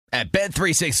At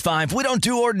Bet365, we don't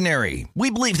do ordinary. We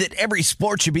believe that every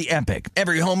sport should be epic.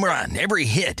 Every home run, every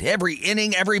hit, every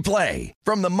inning, every play.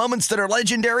 From the moments that are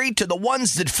legendary to the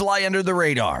ones that fly under the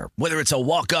radar. Whether it's a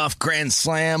walk-off grand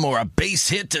slam or a base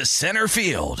hit to center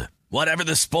field. Whatever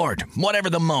the sport, whatever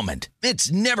the moment.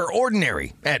 It's never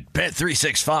ordinary at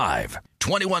Bet365.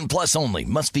 21 plus only.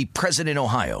 Must be present in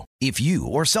Ohio. If you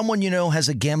or someone you know has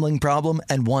a gambling problem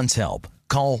and wants help,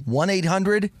 call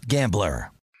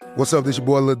 1-800-GAMBLER. What's up, this your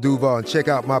boy Lil Duval, and check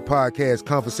out my podcast,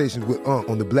 Conversations with Unc,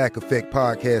 on the Black Effect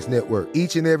Podcast Network.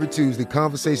 Each and every Tuesday,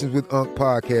 Conversations with Unc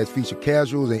podcast feature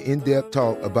casual and in-depth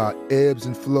talk about ebbs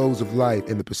and flows of life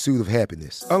and the pursuit of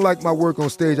happiness. Unlike my work on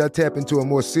stage, I tap into a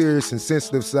more serious and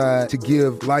sensitive side to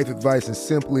give life advice and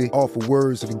simply offer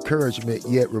words of encouragement,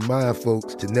 yet remind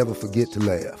folks to never forget to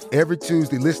laugh. Every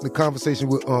Tuesday, listen to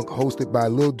Conversations with Unc, hosted by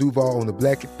Lil Duval on the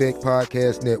Black Effect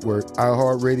Podcast Network,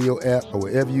 iHeartRadio app, or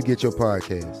wherever you get your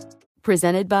podcasts.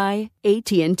 Presented by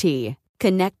AT&T.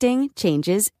 Connecting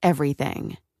changes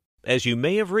everything. As you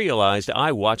may have realized,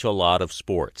 I watch a lot of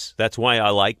sports. That's why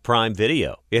I like Prime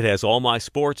Video. It has all my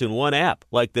sports in one app,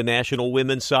 like the National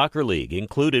Women's Soccer League,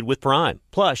 included with Prime.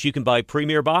 Plus, you can buy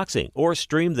Premier Boxing or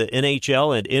stream the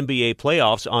NHL and NBA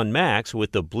playoffs on Max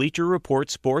with the Bleacher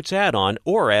Report Sports add-on,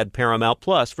 or add Paramount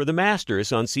Plus for the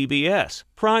Masters on CBS.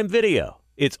 Prime Video.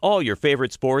 It's all your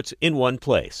favorite sports in one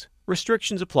place.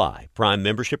 Restrictions apply. Prime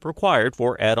membership required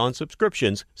for add-on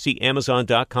subscriptions. See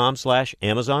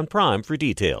Amazon.com/Amazon Prime for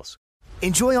details.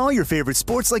 Enjoy all your favorite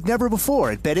sports like never before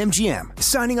at BetMGM.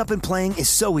 Signing up and playing is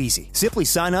so easy. Simply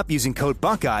sign up using code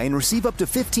Buckeye and receive up to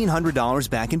 $1,500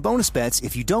 back in bonus bets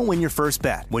if you don't win your first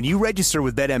bet. When you register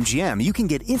with BetMGM, you can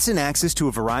get instant access to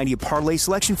a variety of parlay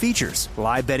selection features,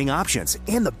 live betting options,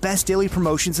 and the best daily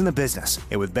promotions in the business.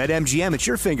 And with BetMGM at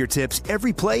your fingertips,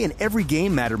 every play and every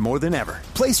game matter more than ever.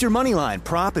 Place your moneyline,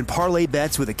 prop, and parlay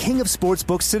bets with the king of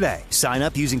sportsbooks today. Sign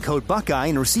up using code Buckeye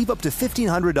and receive up to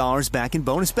 $1,500 back in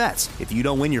bonus bets if you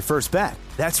don't win your first bet.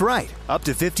 That's right, up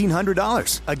to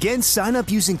 $1,500. Again, sign up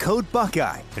using code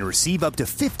Buckeye and receive up to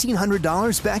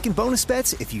 $1,500 back in bonus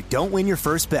bets if you don't win your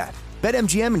first bet.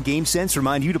 BetMGM and GameSense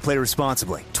remind you to play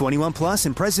responsibly. 21 plus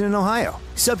and present in Ohio.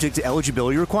 Subject to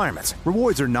eligibility requirements.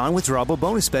 Rewards are non-withdrawable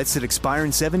bonus bets that expire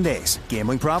in 7 days.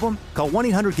 Gambling problem? Call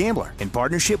 1-800-GAMBLER in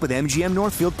partnership with MGM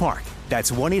Northfield Park.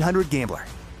 That's 1-800-GAMBLER.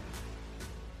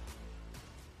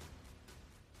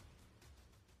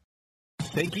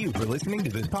 Thank you for listening to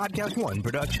this Podcast One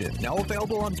production. Now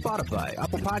available on Spotify,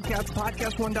 Apple Podcasts,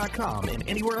 PodcastOne.com, and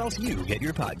anywhere else you get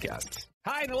your podcasts.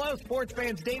 Hi and hello, sports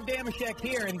fans. Dave Damashek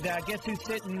here, and guess who's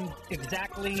sitting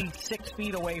exactly 6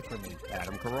 feet away from me?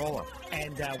 Adam Carolla.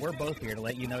 And we're both here to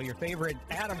let you know your favorite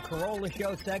Adam Carolla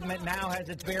Show segment now has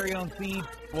its very own feed.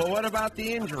 Well, what about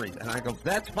the injuries? And I go,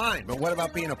 that's fine, but what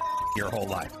about being a your whole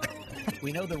life?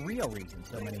 We know the real reason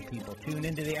so many people tune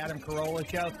into the Adam Carolla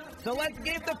Show, so let's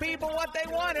give the people what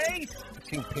they want, Ace. I've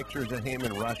seen pictures of him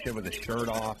in Russia with his shirt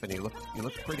off, and he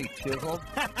looks pretty chiseled.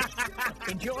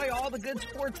 Enjoy all the good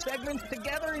sports segments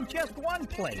together in just one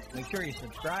place. Make sure you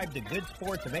subscribe to Good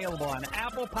Sports, available on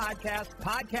Apple Podcasts,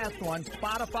 Podcast One,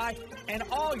 Spotify, and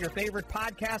all your favorite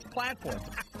podcast platforms.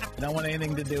 Don't want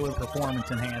anything to do with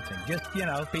performance enhancing. Just,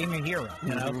 being a hero,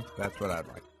 That's what I'd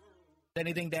like.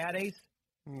 Anything to add, Ace?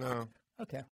 No.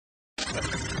 Okay.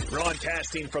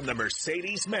 Broadcasting from the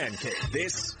Mercedes Man Cave,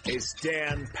 this is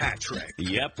Dan Patrick.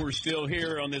 Yep, we're still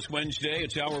here on this Wednesday.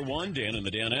 It's Hour 1, Dan and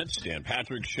the Danettes, Dan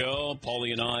Patrick Show,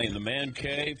 Paulie and I in the Man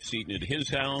Cave, Seaton at his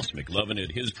house, McLovin at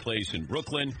his place in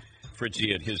Brooklyn,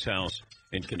 Fritzy at his house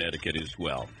in Connecticut as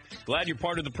well. Glad you're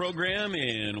part of the program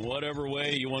in whatever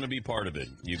way you want to be part of it.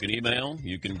 You can email,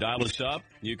 you can dial us up,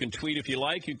 you can tweet if you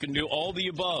like, you can do all the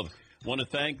above. Want to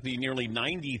thank the nearly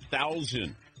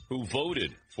 90,000 who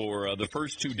voted for the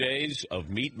first 2 days of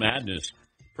Meat Madness.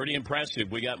 Pretty impressive.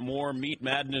 We got more Meat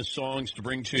Madness songs to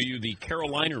bring to you. The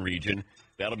Carolina region,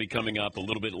 that'll be coming up a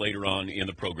little bit later on in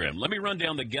the program. Let me run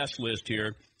down the guest list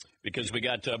here because we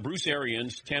got Bruce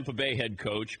Arians, Tampa Bay head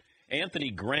coach, Anthony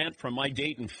Grant from my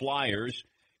Dayton Flyers,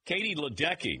 Katie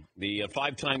Ledecky, the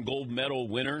five-time gold medal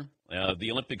winner, the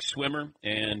Olympic swimmer,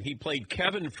 and he played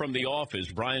Kevin from The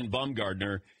Office, Brian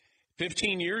Baumgartner.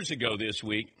 15 years ago this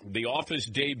week, The Office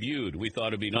debuted. We thought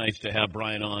it'd be nice to have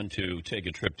Brian on to take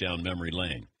a trip down memory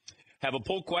lane. Have a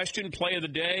poll question, play of the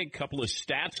day, a couple of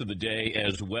stats of the day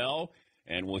as well,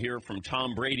 and we'll hear from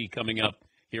Tom Brady coming up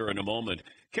here in a moment.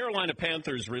 Carolina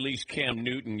Panthers released Cam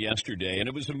Newton yesterday, and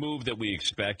it was a move that we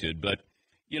expected, but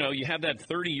you have that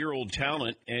 30-year-old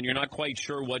talent, and you're not quite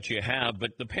sure what you have,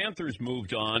 but the Panthers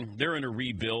moved on. They're in a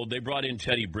rebuild. They brought in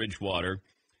Teddy Bridgewater.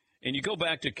 And you go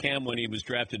back to Cam when he was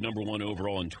drafted number 1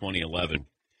 overall in 2011.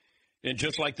 And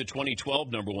just like the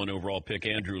 2012 number one overall pick,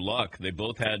 Andrew Luck, they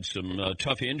both had some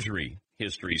tough injury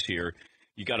histories here.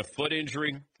 You got a foot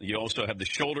injury. You also have the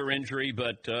shoulder injury.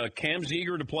 But Cam's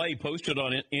eager to play. He posted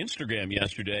on Instagram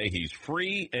yesterday. He's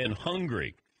free and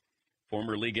hungry.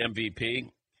 Former league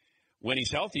MVP. When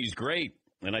he's healthy, he's great.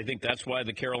 And I think that's why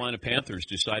the Carolina Panthers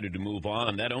decided to move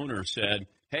on. That owner said,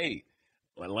 hey,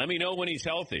 let me know when he's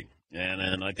healthy.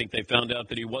 And I think they found out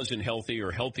that he wasn't healthy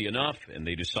or healthy enough, and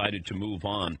they decided to move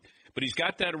on. But he's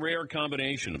got that rare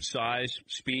combination of size,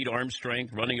 speed, arm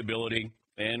strength, running ability.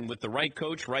 And with the right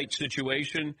coach, right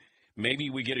situation, maybe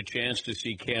we get a chance to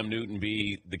see Cam Newton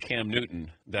be the Cam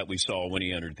Newton that we saw when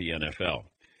he entered the NFL.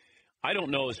 I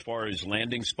don't know as far as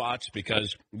landing spots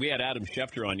because we had Adam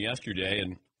Schefter on yesterday,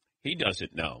 and he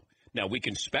doesn't know. Now, we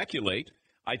can speculate.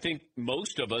 I think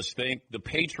most of us think the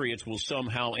Patriots will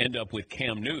somehow end up with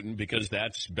Cam Newton because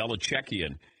that's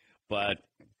Belichickian. But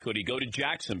could he go to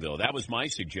Jacksonville? That was my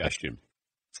suggestion.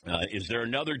 Is there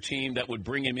another team that would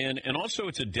bring him in? And also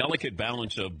it's a delicate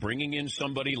balance of bringing in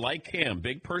somebody like Cam,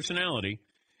 big personality,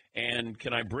 and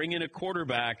can I bring in a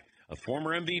quarterback, a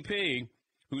former MVP,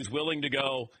 who's willing to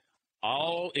go,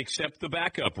 I'll accept the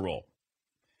backup role.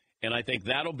 And I think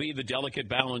that'll be the delicate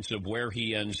balance of where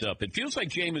he ends up. It feels like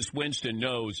Jameis Winston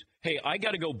knows, hey, I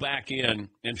got to go back in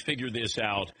and figure this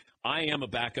out. I am a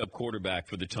backup quarterback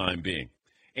for the time being.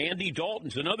 Andy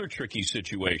Dalton's another tricky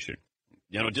situation.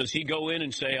 You know, does he go in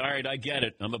and say, all right, I get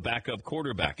it, I'm a backup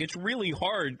quarterback? It's really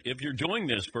hard if you're doing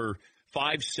this for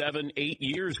 5, 7, 8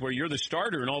 years where you're the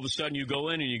starter and all of a sudden you go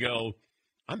in and you go,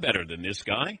 I'm better than this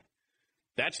guy.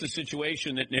 That's the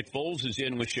situation that Nick Foles is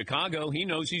in with Chicago. He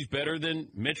knows he's better than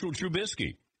Mitchell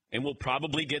Trubisky and will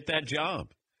probably get that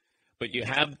job. But you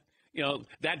have,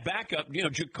 that backup,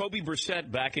 Jacoby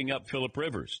Brissett backing up Phillip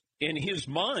Rivers. In his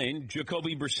mind,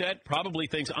 Jacoby Brissett probably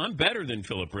thinks I'm better than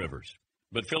Phillip Rivers.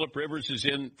 But Phillip Rivers is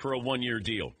in for a one-year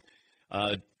deal.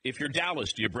 If you're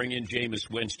Dallas, do you bring in Jameis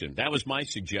Winston? That was my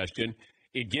suggestion.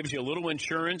 It gives you a little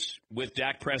insurance with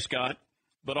Dak Prescott.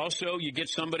 But also you get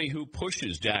somebody who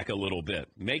pushes Dak a little bit,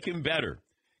 make him better,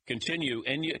 continue.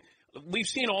 And we've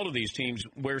seen all of these teams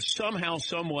where somehow,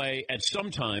 some way, at some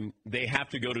time, they have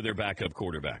to go to their backup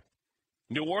quarterback.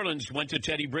 New Orleans went to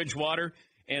Teddy Bridgewater,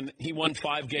 and he won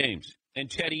 5 games. And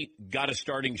Teddy got a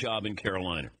starting job in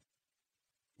Carolina.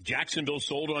 Jacksonville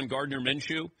sold on Gardner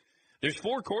Minshew. There's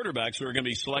 4 quarterbacks who are going to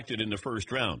be selected in the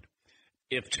first round.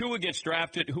 If Tua gets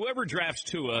drafted, whoever drafts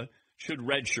Tua should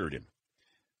redshirt him.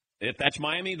 If that's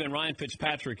Miami, then Ryan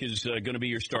Fitzpatrick is going to be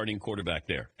your starting quarterback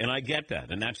there. And I get that,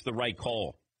 and that's the right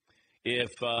call. If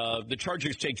the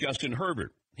Chargers take Justin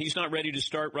Herbert, he's not ready to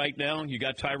start right now. You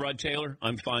got Tyrod Taylor,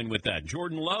 I'm fine with that.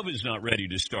 Jordan Love is not ready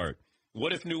to start.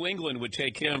 What if New England would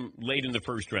take him late in the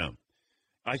first round?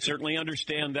 I certainly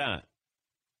understand that.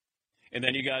 And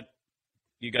then you got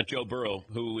Joe Burrow,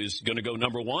 who is going to go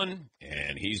number 1,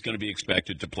 and he's going to be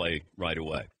expected to play right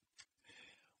away.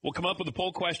 We'll come up with a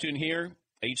poll question here.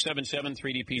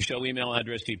 877-3DP-SHOW, email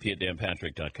address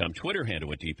dp@danpatrick.com, Twitter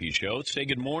handle at DP Show. Say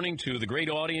good morning to the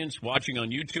great audience watching on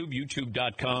YouTube,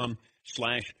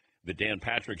 youtube.com/The Dan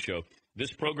Patrick Show.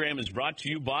 This program is brought to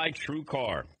you by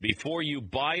TrueCar. Before you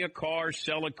buy a car,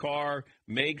 sell a car,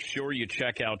 make sure you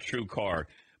check out TrueCar.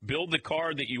 Build the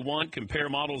car that you want, compare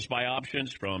models by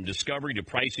options from discovery to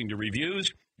pricing to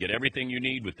reviews. Get everything you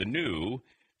need with the new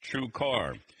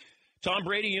TrueCar. Tom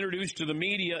Brady introduced to the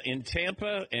media in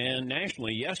Tampa and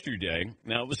nationally yesterday.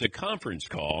 Now, it was a conference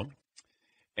call,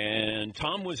 and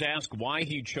Tom was asked why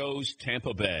he chose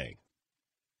Tampa Bay.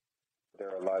 There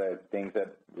are a lot of things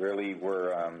that really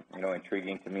were,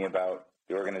 intriguing to me about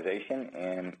the organization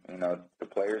and, the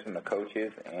players and the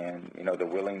coaches and, the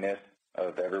willingness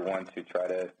of everyone to try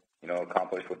to,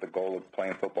 accomplish what the goal of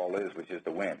playing football is, which is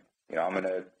to win. I'm going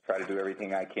to try to do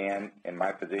everything I can in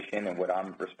my position and what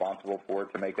I'm responsible for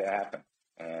to make that happen.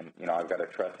 And, I've got to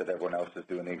trust that everyone else is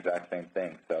doing the exact same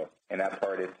thing. So in that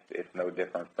part, it's no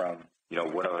different from,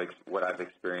 what I've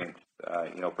experienced,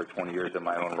 for 20 years in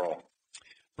my own role.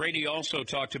 Brady also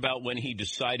talked about when he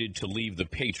decided to leave the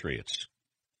Patriots.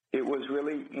 It was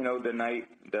really, the night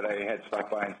that I had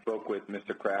stopped by and spoke with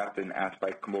Mr. Kraft and asked if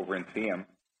I could come over and see him.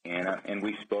 And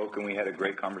we spoke and we had a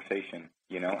great conversation,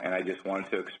 and I just wanted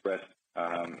to express,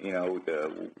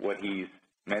 what he's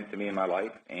meant to me in my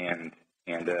life. And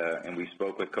we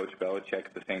spoke with Coach Belichick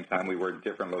at the same time. We were at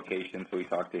different locations, so we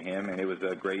talked to him, and it was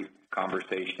a great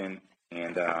conversation.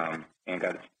 And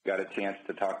got a chance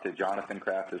to talk to Jonathan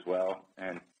Kraft as well.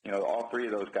 And, all 3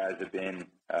 of those guys have been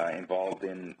involved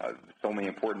in so many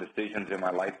important decisions in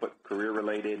my life, but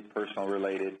career-related,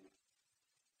 personal-related.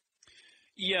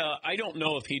 Yeah, I don't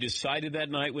know if he decided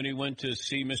that night when he went to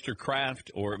see Mr.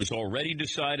 Kraft or it was already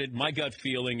decided. My gut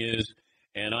feeling is,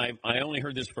 and I only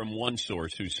heard this from one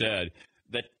source who said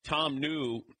that Tom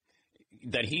knew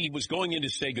that he was going in to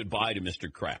say goodbye to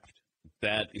Mr. Kraft,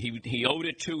 that he owed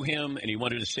it to him and he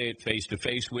wanted to say it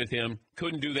face-to-face with him.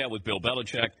 Couldn't do that with Bill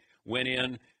Belichick. Went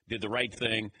in, did the right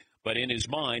thing. But in his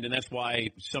mind, and that's why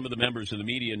some of the members of the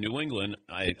media in New England,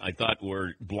 I thought,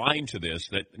 were blind to this,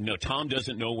 that, no, Tom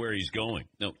doesn't know where he's going.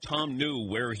 No, Tom knew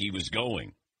where he was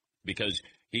going because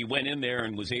he went in there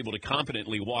and was able to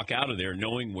confidently walk out of there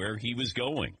knowing where he was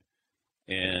going.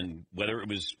 And whether it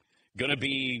was going to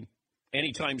be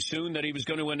anytime soon that he was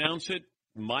going to announce it,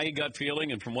 my gut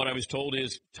feeling, and from what I was told,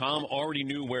 is Tom already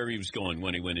knew where he was going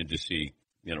when he went in to see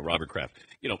Robert Kraft.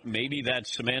 Maybe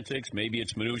that's semantics. Maybe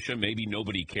it's minutia. Maybe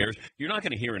nobody cares. You're not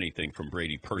going to hear anything from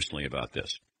Brady personally about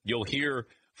this. You'll hear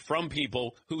from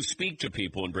people who speak to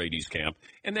people in Brady's camp,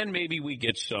 and then maybe we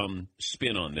get some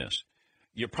spin on this.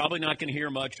 You're probably not going to hear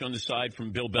much on the side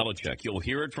from Bill Belichick. You'll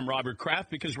hear it from Robert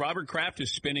Kraft because Robert Kraft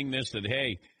is spinning this that,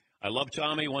 hey, I love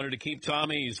Tommy, wanted to keep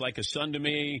Tommy. He's like a son to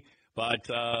me. But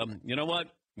you know what?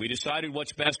 We decided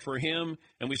what's best for him,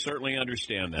 and we certainly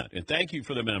understand that. And thank you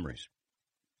for the memories.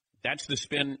 That's the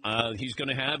spin he's going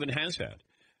to have and has had.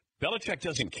 Belichick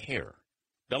doesn't care.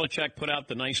 Belichick put out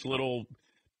the nice little,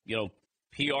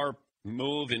 PR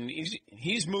move, and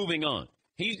he's moving on.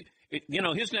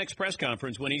 His next press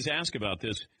conference, when he's asked about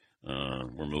this,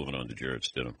 we're moving on to Jarrett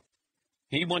Stidham.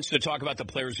 He wants to talk about the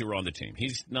players who are on the team.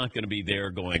 He's not going to be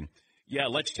there going, yeah,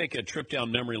 let's take a trip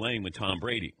down memory lane with Tom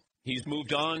Brady. He's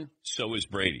moved on, so is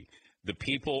Brady. The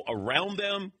people around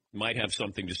them might have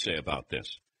something to say about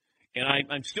this. And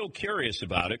I'm still curious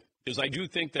about it because I do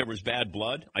think there was bad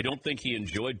blood. I don't think he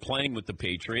enjoyed playing with the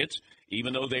Patriots,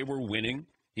 even though they were winning.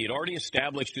 He had already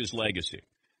established his legacy.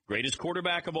 Greatest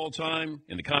quarterback of all time,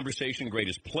 in the conversation,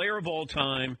 greatest player of all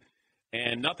time,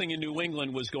 and nothing in New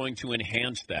England was going to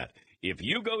enhance that. If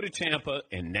you go to Tampa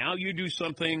and now you do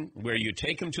something where you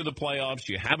take them to the playoffs,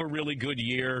 you have a really good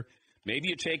year, maybe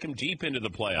you take them deep into the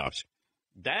playoffs,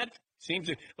 that seems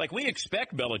like we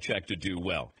expect Belichick to do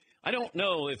well. I don't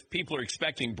know if people are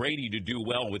expecting Brady to do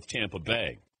well with Tampa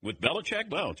Bay. With Belichick,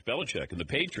 well, it's Belichick and the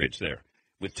Patriots there.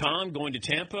 With Tom going to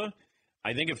Tampa,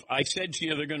 I think if I said to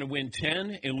you they're going to win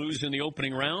 10 and lose in the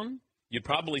opening round, you'd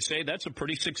probably say that's a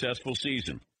pretty successful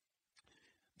season.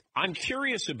 I'm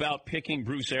curious about picking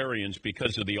Bruce Arians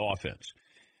because of the offense.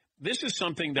 This is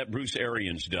something that Bruce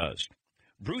Arians does.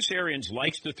 Bruce Arians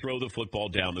likes to throw the football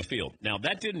down the field. Now,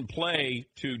 that didn't play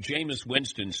to Jameis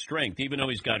Winston's strength, even though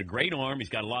he's got a great arm, he's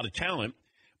got a lot of talent,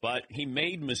 but he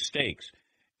made mistakes.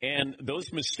 And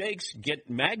those mistakes get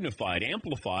magnified,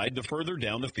 amplified, the further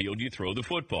down the field you throw the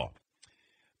football.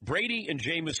 Brady and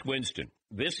Jameis Winston,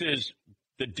 this is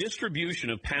the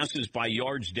distribution of passes by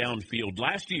yards downfield.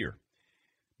 Last year,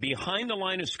 behind the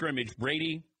line of scrimmage,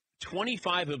 Brady,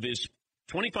 25%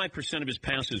 of his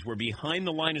passes were behind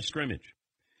the line of scrimmage.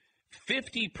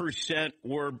 50%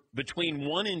 were between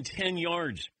 1 and 10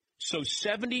 yards. So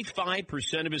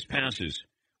 75% of his passes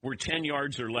were 10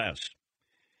 yards or less.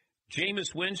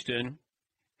 Jameis Winston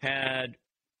had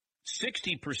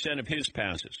 60% of his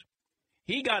passes.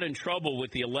 He got in trouble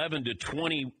with the 11 to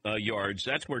 20 yards.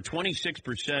 That's where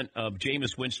 26% of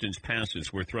Jameis Winston's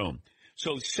passes were thrown.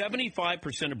 So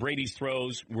 75% of Brady's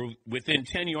throws were within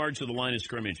 10 yards of the line of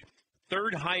scrimmage.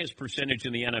 Third highest percentage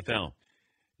in the NFL.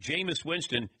 Jameis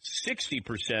Winston,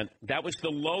 60%. That was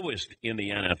the lowest in the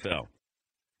NFL.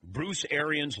 Bruce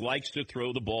Arians likes to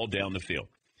throw the ball down the field.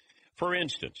 For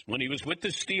instance, when he was with the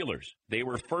Steelers, they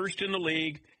were first in the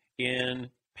league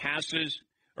in passes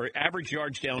or average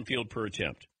yards downfield per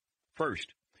attempt.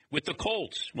 First. With the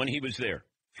Colts, when he was there,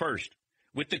 first.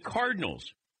 With the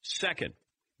Cardinals, second.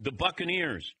 The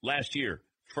Buccaneers, last year,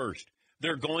 first.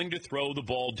 They're going to throw the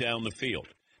ball down the field.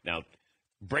 Now,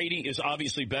 Brady is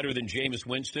obviously better than Jameis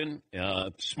Winston,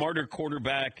 smarter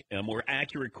quarterback, a more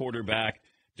accurate quarterback.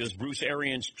 Does Bruce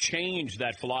Arians change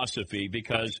that philosophy?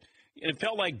 Because it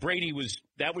felt like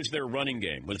that was their running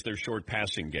game, was their short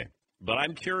passing game. But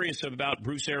I'm curious about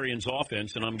Bruce Arians'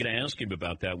 offense, and I'm going to ask him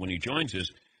about that when he joins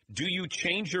us. Do you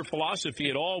change your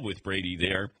philosophy at all with Brady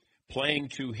there, playing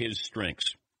to his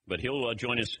strengths? But he'll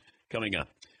join us coming up.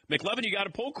 McLovin, you got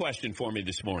a poll question for me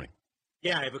this morning.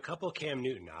 Yeah, I have a couple of Cam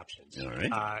Newton options. All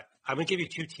right. I'm going to give you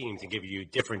two teams and give you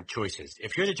different choices.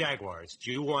 If you're the Jaguars,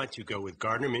 do you want to go with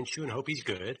Gardner Minshew and hope he's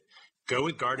good, go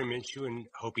with Gardner Minshew and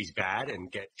hope he's bad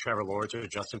and get Trevor Lawrence or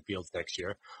Justin Fields next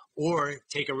year, or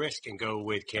take a risk and go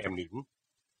with Cam Newton?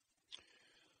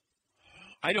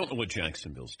 I don't know what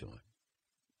Jacksonville's doing.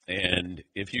 And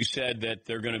if you said that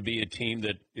they're going to be a team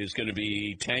that is going to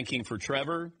be tanking for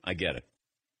Trevor, I get it.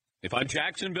 If I'm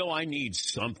Jacksonville, I need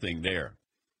something there.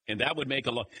 And that would make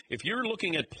a lot. If you're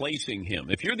looking at placing him,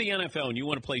 if you're the NFL and you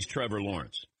want to place Trevor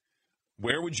Lawrence,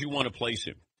 where would you want to place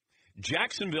him?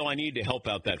 Jacksonville, I need to help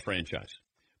out that franchise.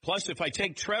 Plus, if I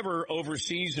take Trevor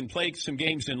overseas and play some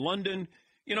games in London,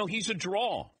 he's a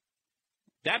draw.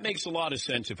 That makes a lot of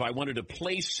sense. If I wanted to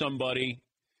place somebody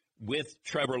with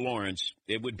Trevor Lawrence,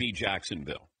 it would be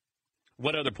Jacksonville.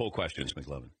 What other poll questions,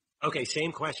 McLovin? Okay,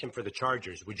 same question for the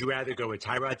Chargers. Would you rather go with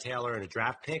Tyrod Taylor and a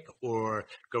draft pick or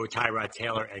go with Tyrod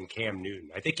Taylor and Cam Newton?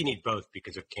 I think you need both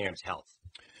because of Cam's health.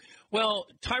 Well,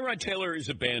 Tyrod Taylor is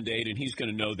a Band-Aid, and he's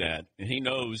going to know that. And he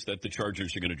knows that the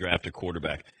Chargers are going to draft a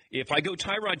quarterback. If I go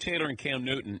Tyrod Taylor and Cam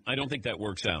Newton, I don't think that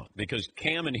works out because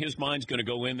Cam in his mind is going to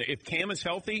go in. If Cam is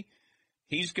healthy,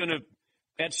 he's going to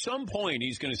 – at some point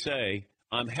he's going to say,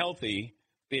 I'm healthy.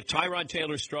 If Tyrod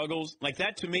Taylor struggles, like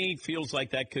that to me feels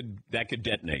like that could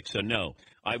detonate. So, no,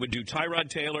 I would do Tyrod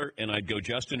Taylor, and I'd go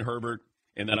Justin Herbert,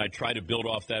 and then I'd try to build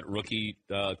off that rookie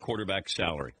quarterback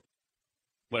salary.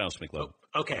 What else, McLovin?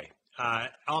 Okay.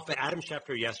 Off of Adam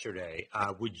Schefter yesterday,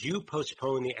 would you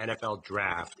postpone the NFL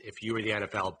draft if you were the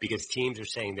NFL because teams are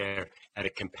saying they're at a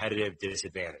competitive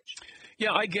disadvantage?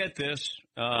 Yeah, I get this.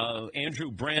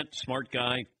 Andrew Brandt, smart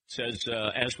guy, says,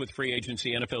 as with free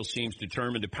agency, NFL seems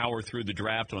determined to power through the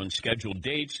draft on scheduled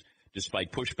dates,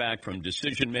 despite pushback from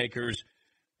decision makers,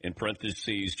 in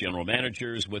parentheses, general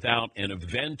managers. Without an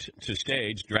event to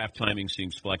stage, draft timing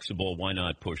seems flexible. Why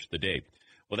not push the date?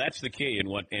 Well, that's the key. And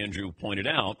what Andrew pointed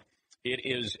out, it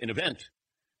is an event.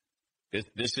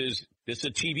 This is a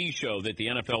TV show that the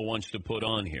NFL wants to put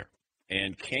on here.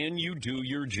 And can you do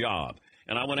your job?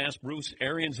 And I want to ask Bruce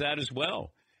Arians that as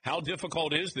well. How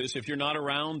difficult is this if you're not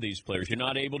around these players? You're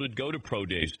not able to go to pro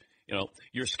days.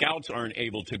 Your scouts aren't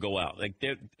able to go out. Like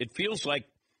it feels like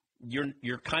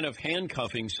you're kind of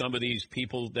handcuffing some of these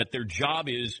people that their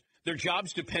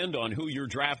jobs depend on who you're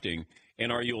drafting,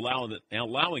 and are you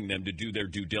allowing them to do their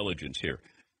due diligence here?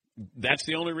 That's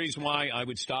the only reason why I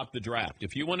would stop the draft.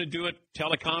 If you want to do it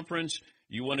teleconference,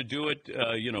 you want to do it,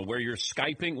 where you're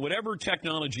Skyping, whatever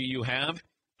technology you have,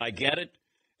 I get it.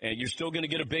 And you're still going to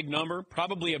get a big number,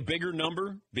 probably a bigger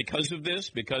number because of this,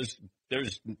 because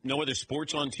there's no other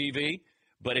sports on TV.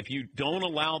 But if you don't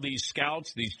allow these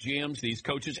scouts, these GMs, these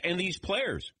coaches, and these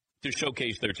players to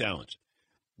showcase their talents,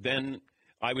 then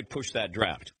I would push that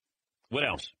draft. What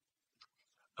else?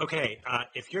 Okay,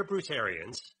 if you're Bruce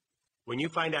Arians, when you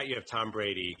find out you have Tom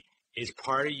Brady, is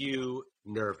part of you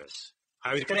nervous?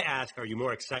 I was going to ask, are you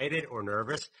more excited or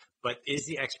nervous? But is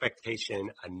the expectation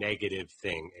a negative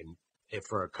thing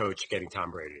for a coach getting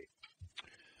Tom Brady?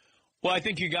 Well, I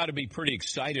think you got to be pretty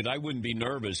excited. I wouldn't be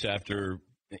nervous after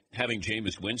having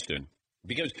Jameis Winston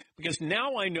because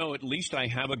now I know at least I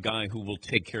have a guy who will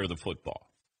take care of the football.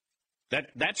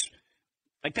 That's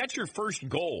your first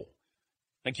goal.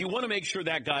 Like, you want to make sure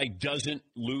that guy doesn't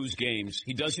lose games.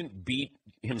 He doesn't beat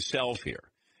himself here.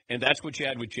 And that's what you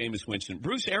had with Jameis Winston.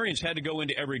 Bruce Arians had to go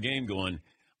into every game going,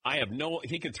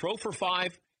 he could throw for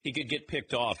 5, he could get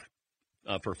picked off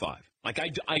for 5. Like,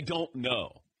 I don't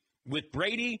know. With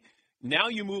Brady, now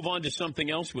you move on to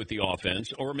something else with the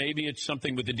offense, or maybe it's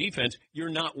something with the defense. You're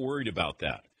not worried about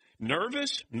that.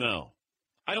 Nervous? No.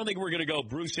 I don't think we're going to go,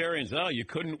 Bruce Arians, you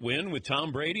couldn't win with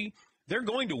Tom Brady. They're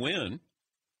going to win.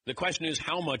 The question is,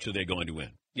 how much are they going to win?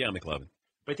 Yeah, McLovin.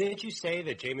 But didn't you say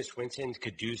that Jameis Winston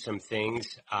could do some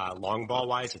things long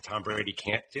ball-wise that Tom Brady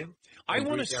can't do? I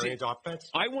want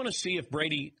to see if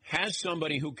Brady has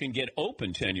somebody who can get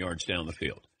open 10 yards down the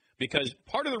field. Because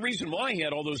part of the reason why he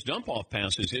had all those dump-off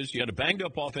passes is you had a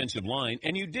banged-up offensive line,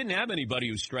 and you didn't have anybody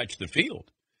who stretched the field.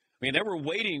 I mean, they were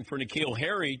waiting for N'Keal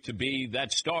Harry to be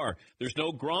that star. There's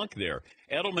no Gronk there.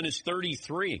 Edelman is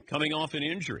 33, coming off an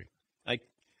injury. Like,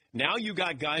 now you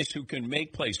got guys who can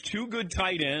make plays. 2 good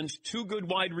tight ends, 2 good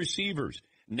wide receivers.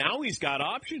 Now he's got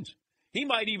options. He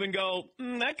might even go,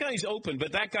 that guy's open,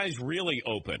 but that guy's really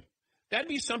open. That'd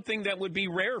be something that would be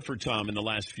rare for Tom in the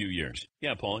last few years.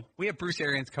 Yeah, Paul. We have Bruce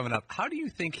Arians coming up. How do you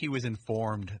think he was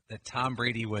informed that Tom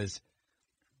Brady was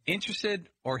interested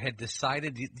or had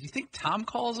decided? Do you think Tom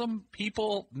calls them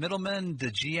people, middlemen, the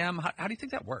GM? How do you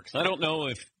think that works? I don't know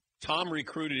if Tom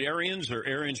recruited Arians or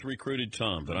Arians recruited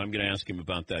Tom, but I'm going to ask him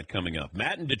about that coming up.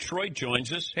 Matt in Detroit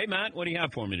joins us. Hey, Matt, what do you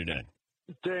have for me today?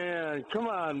 Dan, come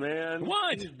on, man.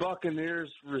 What? These Buccaneers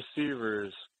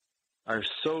receivers are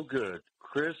so good.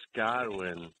 Chris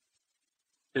Godwin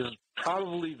is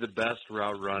probably the best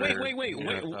route runner. Wait.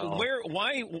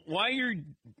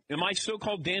 Am I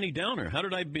so-called Danny Downer? How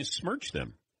did I besmirch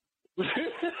them?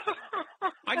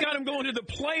 I got him going to the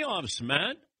playoffs,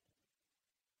 Matt.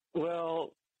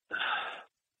 Well,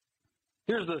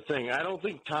 Here's the thing. I don't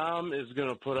think Tom is going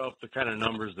to put up the kind of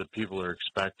numbers that people are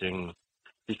expecting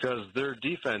because their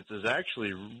defense is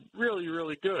actually really,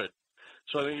 really good.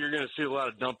 So I think you're going to see a lot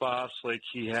of dump-offs like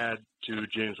he had to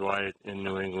James White in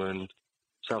New England,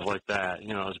 stuff like that.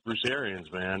 You know, it's Bruce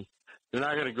Arians, man. They're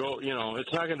not going to go, you know,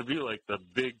 it's not going to be like the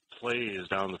big plays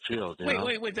down the field.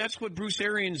 Wait. That's what Bruce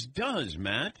Arians does,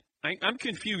 Matt. I'm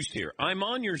confused here. I'm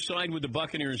on your side with the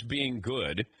Buccaneers being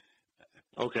good.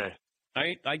 Okay.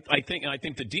 I think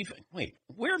the defense. Wait,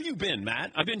 where have you been,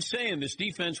 Matt? I've been saying this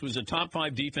defense was a top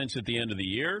 5 defense at the end of the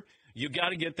year. You got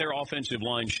to get their offensive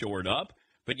line shored up,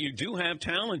 but you do have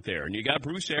talent there, and you got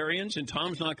Bruce Arians, and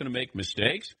Tom's not going to make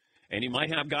mistakes, and he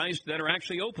might have guys that are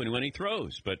actually open when he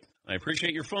throws. But I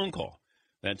appreciate your phone call.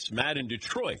 That's Matt in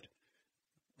Detroit.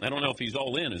 I don't know if he's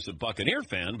all in as a Buccaneer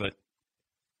fan, but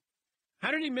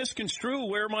how did he misconstrue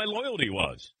where my loyalty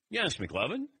was? Yes,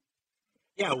 McLovin.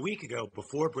 Yeah, a week ago,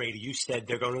 before Brady, you said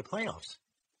they're going to the playoffs.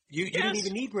 You didn't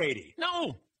even need Brady.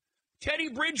 No. Teddy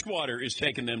Bridgewater is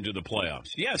taking them to the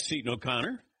playoffs. Yes, Seton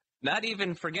O'Connor. Not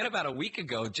even forget about a week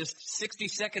ago, just 60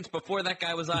 seconds before that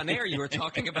guy was on air, you were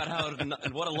talking about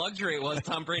what a luxury it was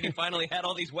Tom Brady finally had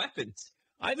all these weapons.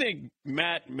 I think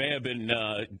Matt may have been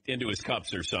into his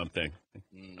cups or something.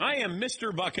 I am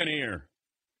Mr. Buccaneer.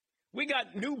 We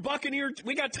got new Buccaneer.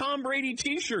 We got Tom Brady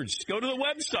T-shirts. Go to the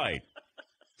website.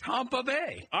 Tampa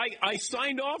Bay. I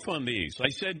signed off on these. I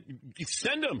said,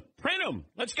 send them, print them.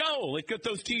 Let's go. Let's get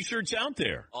those T-shirts out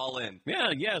there. All in. Yeah,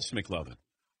 yes, McLovin.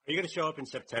 Are you going to show up in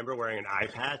September wearing an eye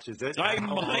patch? Is this I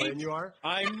how might. in you are?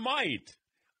 I might.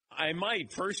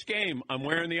 First game, I'm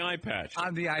wearing the eye patch.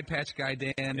 I'm the eye patch guy,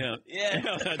 Dan. Yeah.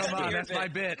 Come on, that's my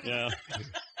bit. Yeah.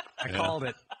 I called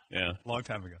it. Yeah. A long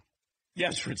time ago.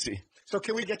 Yes, Fritzy. So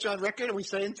can we get you on record? Are we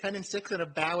saying 10-6 and a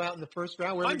bow out in the first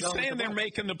round? Where I'm saying they're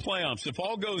making the playoffs. If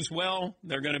all goes well,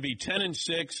 they're going to be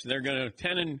 10-6. They're going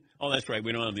to oh, that's right.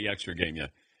 We don't have the extra game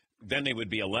yet. Then they would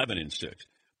be 11-6.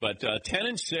 But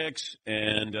 10-6,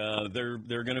 and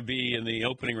they're going to be in the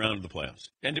opening round of the playoffs.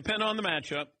 And depend on the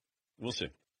matchup, we'll see.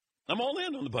 I'm all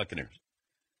in on the Buccaneers.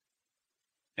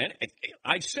 And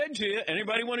I said to you,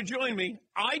 anybody want to join me?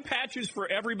 Eye patches for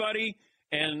everybody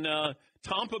and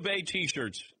Tampa Bay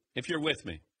T-shirts. If you're with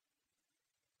me.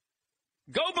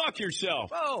 Go Buck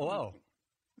yourself. Whoa.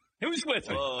 Who's with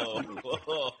me?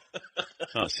 Whoa.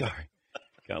 Oh, sorry.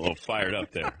 Got a little fired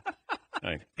up there. All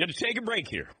right. Got to take a break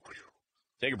here.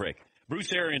 Take a break.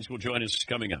 Bruce Arians will join us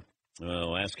coming up.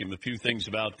 I'll ask him a few things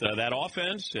about that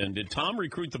offense. And did Tom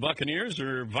recruit the Buccaneers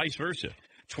or vice versa?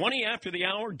 20 after the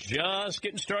hour, just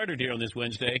getting started here on this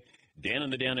Wednesday. Dan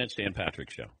and the Danettes, Dan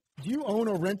Patrick Show. Do you own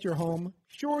or rent your home?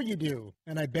 Sure you do,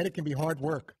 and I bet it can be hard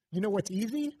work. You know what's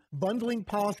easy? Bundling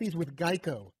policies with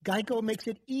Geico. Geico makes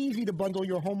it easy to bundle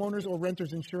your homeowner's or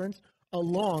renter's insurance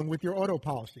along with your auto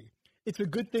policy. It's a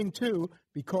good thing, too,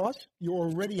 because you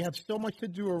already have so much to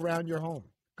do around your home.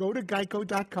 Go to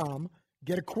geico.com,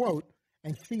 get a quote,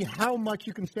 and see how much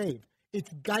you can save.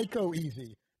 It's Geico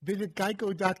easy. Visit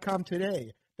geico.com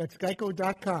today. That's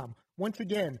geico.com. Once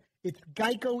again, it's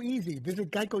Geico easy.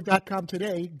 Visit geico.com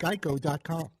today,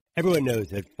 geico.com. Everyone knows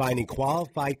that finding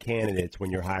qualified candidates when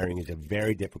you're hiring is a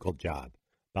very difficult job.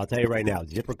 But I'll tell you right now,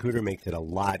 ZipRecruiter makes it a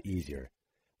lot easier.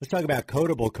 Let's talk about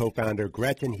Codable co-founder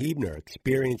Gretchen Hebner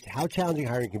experienced how challenging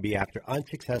hiring can be after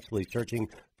unsuccessfully searching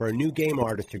for a new game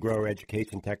artist to grow her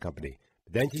education tech company.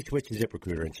 But then she switched to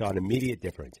ZipRecruiter and saw an immediate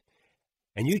difference.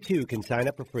 And you too can sign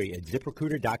up for free at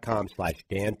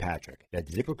ZipRecruiter.com/DanPatrick.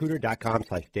 That's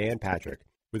ZipRecruiter.com/DanPatrick.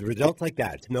 With results like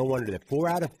that, it's no wonder that 4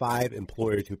 out of 5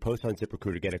 employers who post on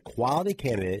ZipRecruiter get a quality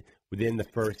candidate within the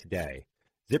first day.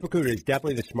 ZipRecruiter is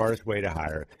definitely the smartest way to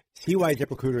hire. See why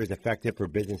ZipRecruiter is effective for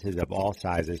businesses of all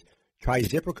sizes. Try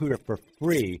ZipRecruiter for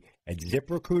free at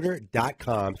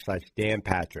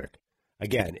ZipRecruiter.com/DanPatrick.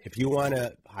 Again, if you want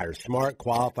to hire smart,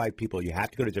 qualified people, you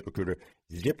have to go to ZipRecruiter.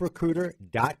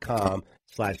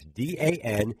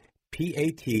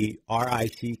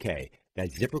 ZipRecruiter.com/DanPatrick.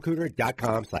 That's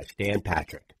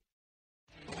ZipRecruiter.com/DanPatrick.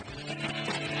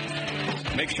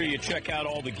 Make sure you check out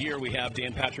all the gear we have,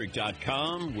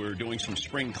 danpatrick.com. We're doing some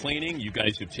spring cleaning. You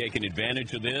guys have taken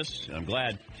advantage of this. I'm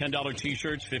glad. $10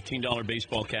 T-shirts, $15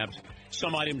 baseball caps,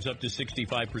 some items up to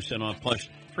 65% off, plus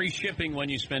free shipping when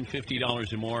you spend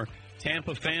 $50 or more.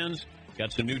 Tampa fans,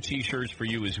 got some new T-shirts for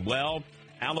you as well.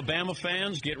 Alabama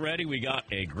fans, get ready. We got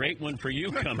a great one for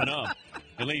you coming up.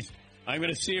 At least I'm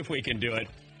going to see if we can do it.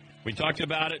 We talked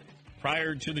about it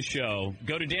prior to the show.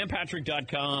 Go to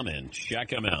danpatrick.com and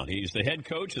check him out. He's the head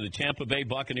coach of the Tampa Bay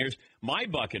Buccaneers. My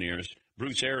Buccaneers,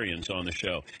 Bruce Arians, on the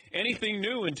show. Anything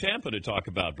new in Tampa to talk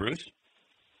about, Bruce?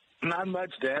 Not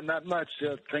much, Dan. Not much.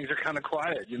 Things are kind of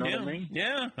quiet. You know what I mean?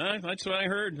 Yeah, that's what I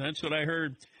heard.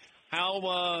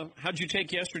 How'd you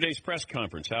take yesterday's press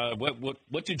conference?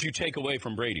 What did you take away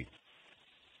from Brady?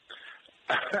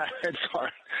 It's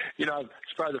hard. You know,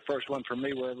 it's probably the first one for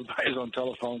me where everybody's on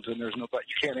telephones and there's nobody.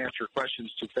 You can't answer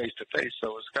questions face to face,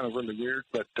 so it's kind of really weird.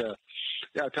 But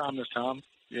yeah, Tom is Tom.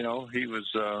 You know, he was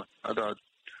I thought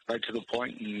right to the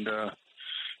point and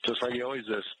just like he always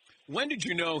is. When did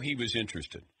you know he was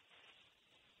interested?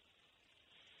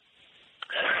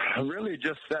 Really,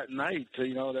 just that night.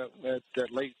 You know,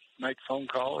 that late night phone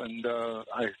call, and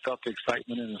I felt the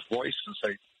excitement in his voice and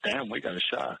say, "Damn, we got a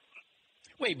shot."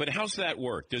 Wait, but how's that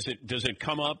work? Does it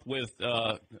come up with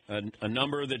a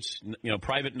number that's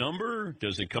private number?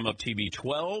 Does it come up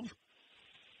TB12?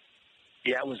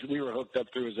 Yeah, we were hooked up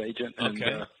through his agent, and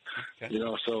Okay. you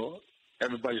know, so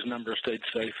everybody's number stayed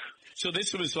safe. So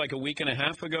this was like a week and a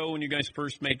half ago when you guys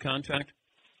first made contact?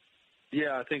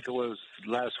 Yeah, I think it was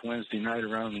last Wednesday night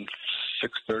around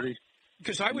 6:30.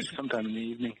 Because sometime in the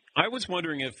evening. I was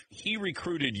wondering if he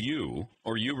recruited you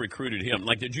or you recruited him.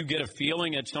 Like, did you get a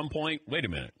feeling at some point? Wait a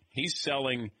minute, he's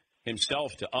selling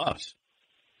himself to us.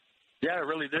 Yeah, I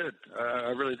really did.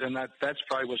 I really did. And that's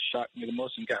probably what shocked me the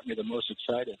most and got me the most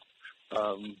excited.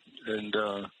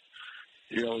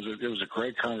 You know, it was a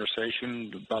great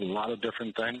conversation about a lot of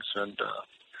different things, and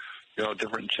you know,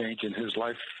 different change in his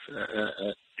life.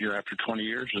 After 20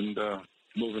 years, and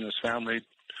moving his family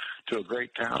to a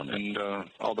great town, and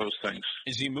all those things.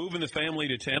 Is he moving the family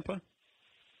to Tampa?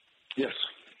 Yes.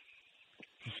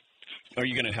 Are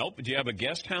you going to help? Do you have a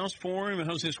guest house for him?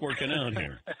 How's this working out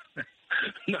here?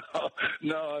 No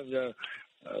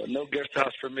guest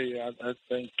house for me. I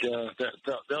think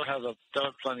they'll have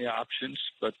plenty of options,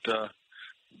 but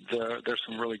there's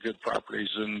some really good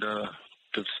properties and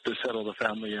to settle the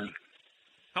family in.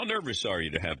 How nervous are you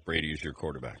to have Brady as your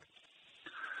quarterback?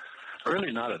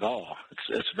 Really not at all.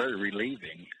 It's very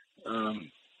relieving.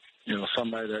 You know,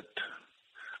 somebody that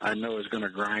I know is going to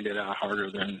grind it out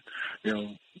harder than, you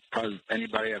know, probably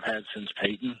anybody I've had since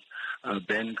Peyton.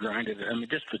 Ben grinded it. I mean,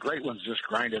 just the great ones just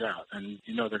grind it out. And,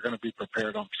 you know, they're going to be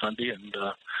prepared on Sunday. And,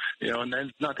 you know, and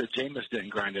then not that Jameis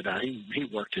didn't grind it out. He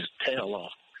worked his tail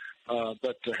off.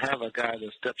 But to have a guy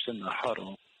that steps in the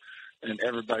huddle and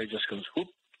everybody just goes, whoop,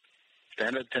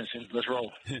 stand at attention, let's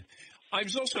roll. I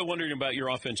was also wondering about your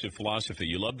offensive philosophy.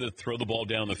 You love to throw the ball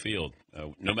down the field.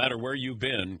 No matter where you've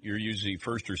been, you're usually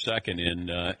first or second in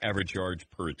average yards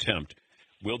per attempt.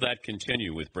 Will that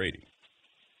continue with Brady?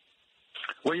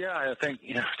 Well, yeah, I think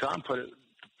Tom put it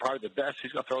probably the best.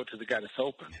 He's going to throw it to the guy that's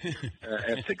open.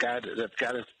 If the guy that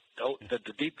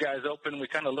the deep guy's open, we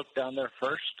kind of look down there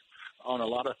first on a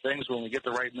lot of things when we get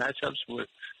the right matchups.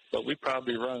 But we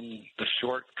probably run the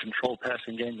short, control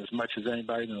passing game as much as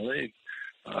anybody in the league.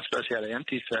 Especially out of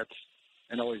empty sets,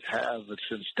 and always have.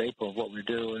 It's a staple of what we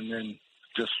do. And then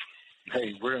just,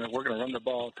 hey, we're gonna run the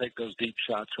ball, take those deep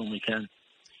shots when we can.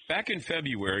 Back in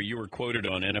February, you were quoted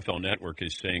on NFL Network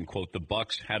as saying, quote, the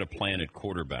Bucs had a plan at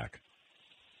quarterback.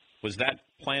 Was that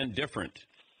plan different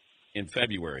in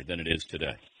February than it is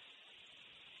today?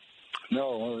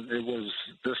 No, it was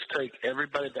just take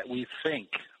everybody that we think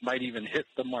might even hit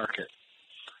the market,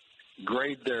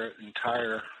 grade their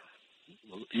entire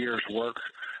year's work,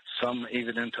 some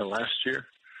even into last year,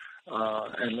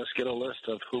 and let's get a list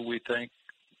of who we think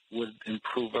would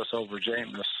improve us over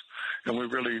Jameis. And we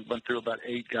really went through about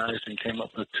 8 guys and came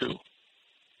up with 2.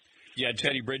 Yeah,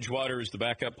 Teddy Bridgewater is the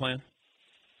backup plan?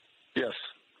 Yes.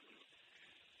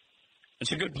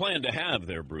 It's a good plan to have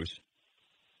there, Bruce.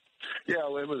 Yeah,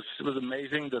 well, it was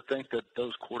amazing to think that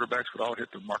those quarterbacks would all hit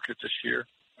the market this year.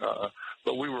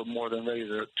 But we were more than ready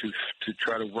to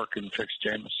try to work and fix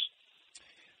Jameis.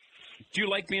 Do you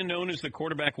like being known as the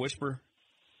quarterback whisperer?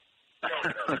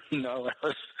 No, that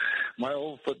was my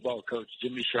old football coach,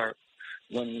 Jimmy Sharp.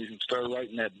 When we started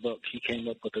writing that book, he came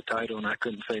up with the title, and I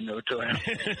couldn't say no to him.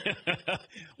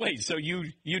 Wait, so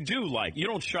you do like, you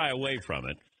don't shy away from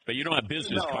it, but you don't have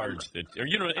business cards or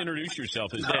you don't introduce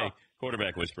yourself as, hey,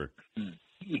 quarterback whisperer.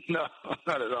 No,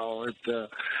 not at all.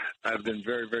 I've been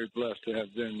very, very blessed to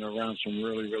have been around some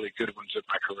really, really good ones in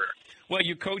my career. Well,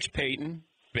 you coach Peyton,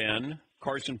 Ben,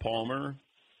 Carson Palmer,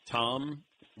 Tom.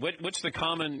 What's the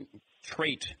common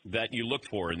trait that you look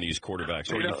for in these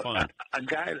quarterbacks, or you find? A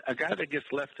guy that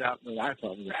gets left out that I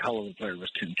thought was a hell of a player was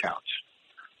Tim Couch.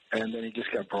 And then he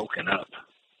just got broken up.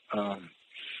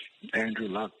 Andrew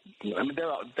Luck. I mean,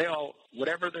 they all,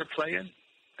 whatever they're playing,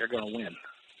 they're going to win.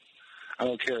 I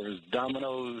don't care if it's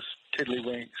dominoes,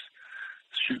 tiddlywinks,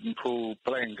 shooting pool,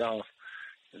 playing golf.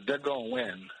 They're going to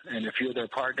win. And if you're their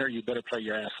partner, you better play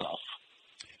your ass off.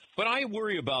 But I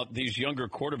worry about these younger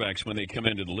quarterbacks when they come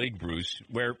into the league, Bruce,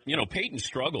 where, Peyton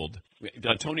struggled.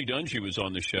 Tony Dungy was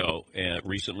on the show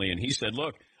recently, and he said,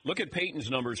 look at Peyton's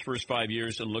numbers first 5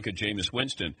 years and look at Jameis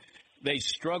Winston. They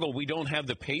struggle. We don't have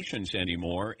the patience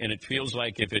anymore, and it feels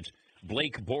like if it's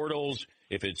Blake Bortles,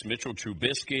 if it's Mitchell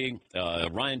Trubisky,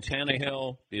 Ryan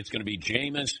Tannehill, it's going to be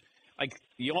Jameis.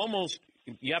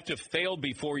 You have to fail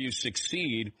before you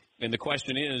succeed, and the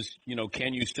question is,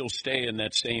 can you still stay in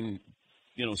that same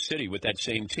city with that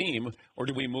same team, or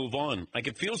do we move on?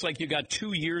 It feels like you got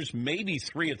 2 years, maybe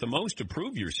 3 at the most, to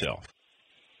prove yourself.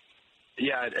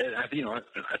 Yeah, I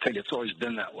think it's always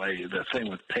been that way. The thing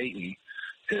with Peyton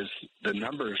is the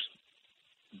numbers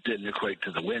didn't equate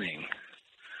to the winning.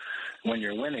 When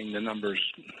you're winning, the numbers,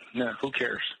 who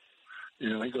cares? He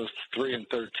goes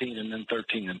 3-13 and then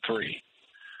 13-3.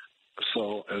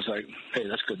 So it was like, hey,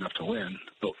 that's good enough to win.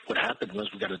 But what happened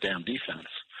was we got a damn defense,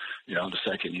 the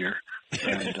second year.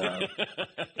 And,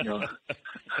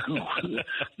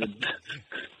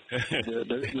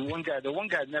 the one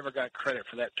guy never got credit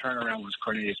for that turnaround was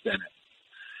Cornelius Bennett.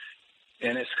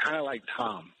 And it's kind of like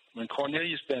Tom. When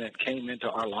Cornelius Bennett came into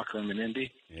our locker room in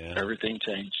Indy, everything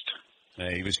changed.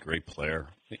 Hey, he was a great player.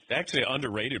 Actually, an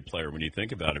underrated player when you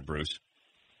think about it, Bruce.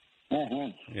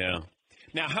 Mm-hmm. Yeah.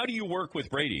 Now, how do you work with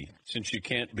Brady since you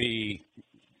can't be,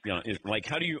 how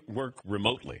do you work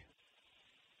remotely?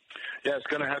 Yeah, it's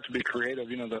going to have to be creative.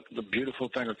 The beautiful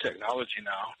thing of technology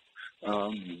now,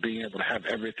 being able to have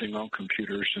everything on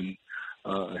computers, and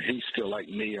he's still like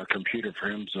me. A computer for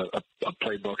him is a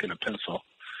playbook and a pencil.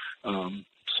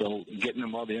 So getting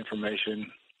him all the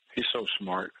information, he's so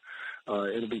smart.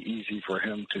 It'll be easy for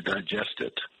him to digest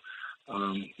it,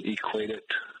 equate it,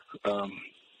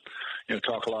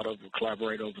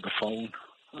 collaborate over the phone,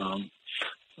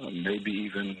 maybe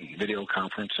even video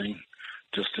conferencing,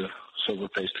 so we're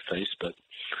face to face, but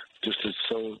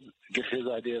so get his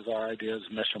ideas, our ideas,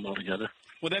 mesh them all together.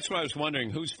 Well, that's why I was wondering,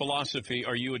 whose philosophy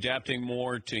are you adapting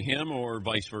more to him or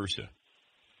vice versa?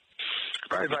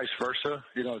 Probably vice versa.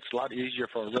 It's a lot easier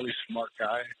for a really smart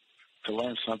guy to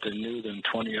learn something new than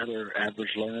 20 other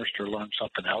average learners to learn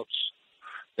something else.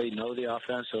 They know the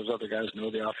offense. Those other guys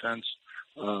know the offense.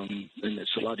 And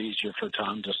it's a lot easier for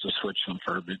Tom just to switch some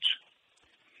verbiage.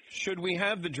 Should we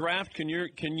have the draft? Can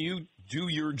you do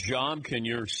your job? Can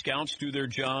your scouts do their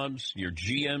jobs? Your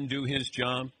GM do his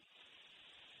job?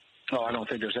 No, I don't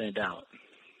think there's any doubt.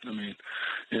 I mean,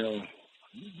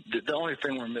 the only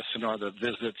thing we're missing are the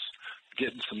visits,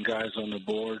 getting some guys on the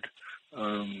board.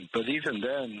 But even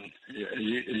then,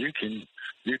 you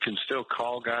can still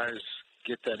call guys,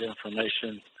 get that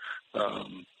information,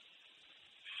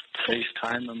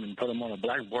 FaceTime them, and put them on a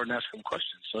blackboard and ask them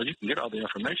questions. So you can get all the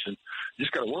information. You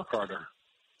just got to work harder.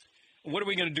 What are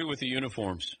we going to do with the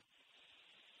uniforms?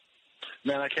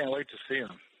 Man, I can't wait to see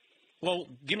them. Well,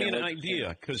 give me an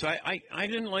idea, because I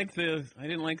didn't like the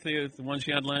ones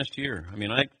you had last year. I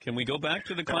mean, can we go back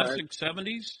to the classic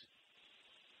 70s?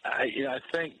 I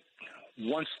think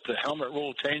once the helmet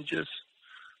rule changes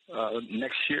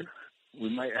next year, we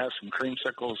might have some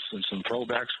creamsicles and some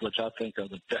throwbacks, which I think are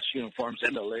the best uniforms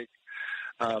in the league.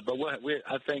 But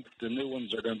I think the new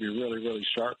ones are going to be really, really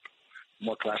sharp,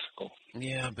 more classical.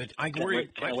 Yeah, but Can't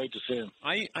wait to see them.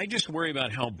 I just worry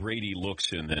about how Brady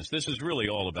looks in this. This is really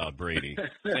all about Brady.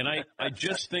 And I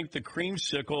just think the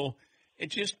creamsicle,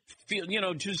 it just feels,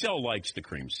 Giselle likes the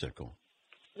creamsicle.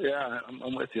 Yeah,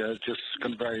 I'm with you. It's just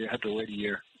going to have to wait a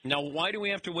year. Now, why do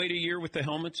we have to wait a year with the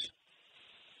helmets?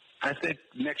 I think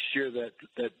next year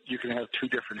that you can have two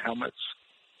different helmets.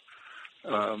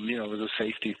 With a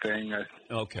safety thing.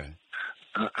 Okay.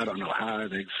 I don't know how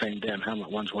the same damn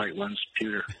helmet. One's white, one's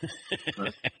pewter.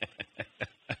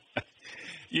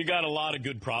 You got a lot of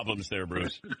good problems there,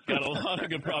 Bruce. Got a lot of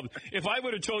good problems. If I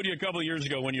would have told you a couple of years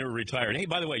ago when you were retired, hey,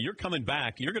 by the way, you're coming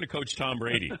back, you're going to coach Tom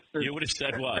Brady, you would have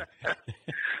said what?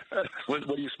 What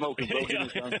are you smoking, bro?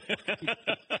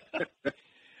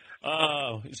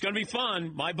 It's going to be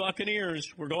fun. My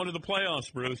Buccaneers. We're going to the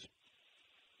playoffs, Bruce.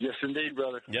 Yes, indeed,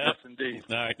 brother. Yep. Yes, indeed.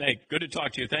 All right. Hey, good to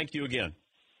talk to you. Thank you again.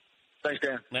 Thanks,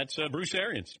 Dan. That's Bruce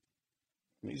Arians.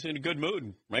 He's in a good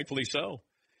mood, rightfully so.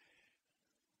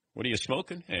 What are you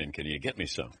smoking? And can you get me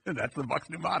some? That's the Bucs'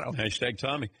 new motto. Hashtag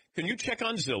Tommy. Can you check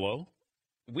on Zillow?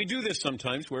 We do this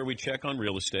sometimes where we check on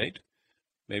real estate.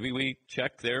 Maybe we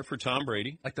check there for Tom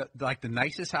Brady. Like the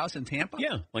nicest house in Tampa?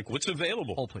 Yeah, like what's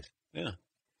available. Hold, please. Yeah.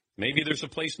 Maybe there's a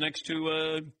place next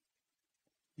to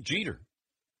Jeter,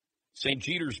 St.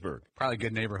 Jetersburg. Probably a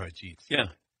good neighborhood, Jeets. Yeah.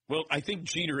 Well, I think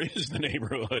Jeter is the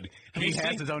neighborhood. He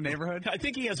has his own neighborhood? I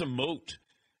think he has a moat.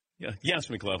 Yeah. Yes,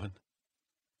 McLovin.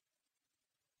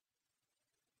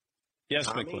 Yes,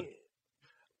 Tommy, McLovin.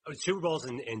 Super Bowl's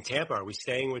in Tampa. Are we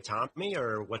staying with Tommy,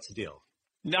 or what's the deal?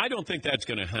 No, I don't think that's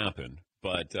going to happen.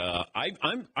 But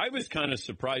I was kind of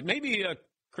surprised. Maybe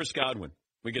Chris Godwin.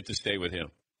 We get to stay with him.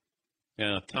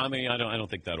 Yeah, Tommy. I don't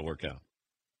think that'll work out.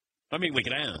 I mean, we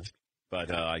can ask,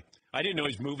 but I didn't know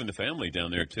he's moving the family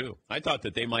down there too. I thought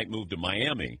that they might move to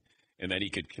Miami and that he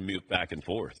could commute back and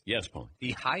forth. Yes, Paul.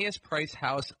 The highest priced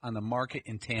house on the market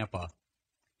in Tampa.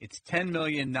 It's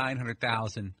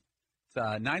 $10,900,000.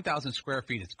 It's 9,000 square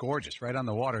feet. It's gorgeous, right on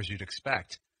the water as you'd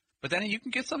expect. But then you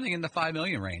can get something in the $5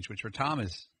 million range, which for Tom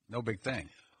is no big thing.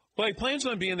 Well, he plans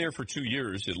on being there for 2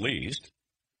 years at least.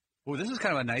 Well, this is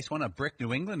kind of a nice one, a brick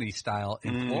New England-y style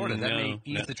in Florida. That may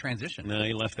ease the transition. No,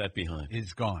 he left that behind.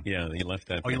 It's gone. Yeah, he left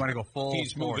that behind. Oh, you want to go full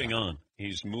He's Florida. moving on.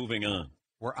 He's moving on.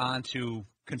 We're on to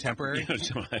contemporary?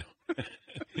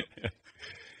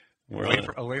 We're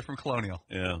away from colonial.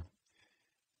 Yeah.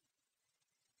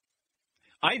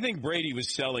 I think Brady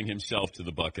was selling himself to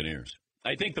the Buccaneers.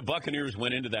 I think the Buccaneers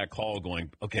went into that call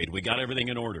going, okay, we got everything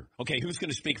in order. Okay, who's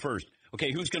going to speak first?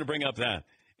 Okay, who's going to bring up that?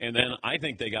 And then I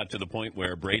think they got to the point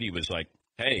where Brady was like,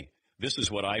 hey, this is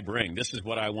what I bring. This is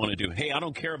what I want to do. Hey, I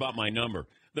don't care about my number.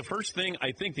 The first thing,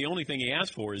 I think the only thing he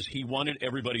asked for is he wanted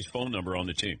everybody's phone number on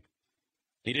the team.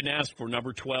 He didn't ask for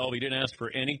number 12. He didn't ask for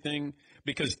anything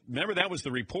because, remember, that was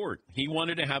the report. He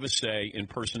wanted to have a say in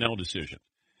personnel decisions.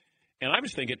 And I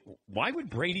was thinking, why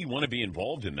would Brady want to be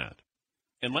involved in that?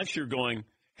 Unless you're going,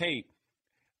 hey,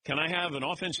 can I have an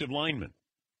offensive lineman?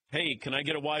 Hey, can I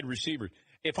get a wide receiver?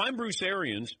 If I'm Bruce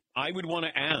Arians, I would want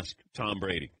to ask Tom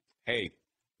Brady, hey,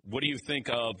 what do you think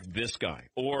of this guy?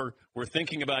 Or we're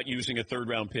thinking about using a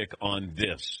third-round pick on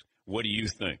this. What do you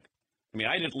think? I mean,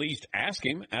 I'd at least ask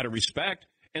him out of respect.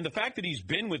 And the fact that he's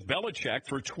been with Belichick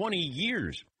for 20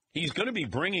 years, he's going to be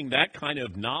bringing that kind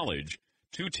of knowledge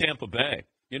to Tampa Bay.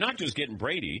 You're not just getting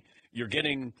Brady, you're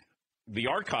getting the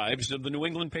archives of the New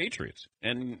England Patriots.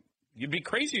 And you'd be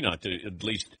crazy not to at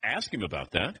least ask him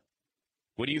about that.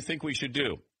 What do you think we should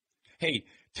do? Hey,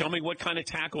 tell me what kind of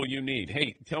tackle you need.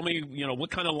 Hey, tell me, what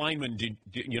kind of lineman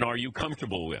are you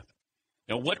comfortable with?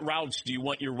 What routes do you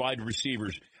want your wide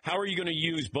receivers? How are you going to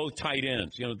use both tight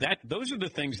ends? Those are the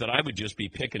things that I would just be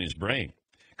picking his brain.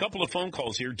 A couple of phone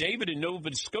calls here. David in Nova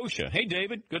Scotia. Hey,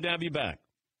 David, good to have you back.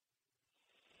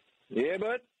 Yeah,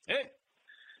 bud. Hey.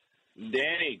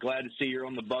 Danny, glad to see you're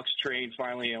on the Bucks train.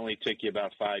 Finally, it only took you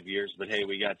about 5 years, but hey,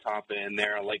 we got Tampa in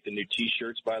there. I like the new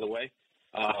T-shirts, by the way.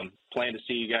 Plan to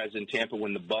see you guys in Tampa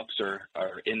when the Bucks are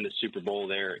in the Super Bowl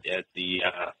there at the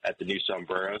new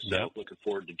Sombrero. So looking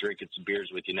forward to drinking some beers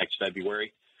with you next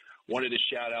February. Wanted to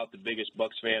shout out the biggest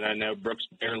Bucks fan I know, Brooks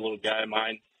Bear, little guy of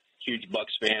mine, huge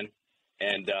Bucks fan,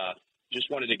 and just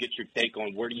wanted to get your take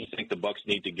on where do you think the Bucks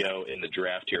need to go in the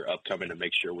draft here upcoming to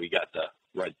make sure we got the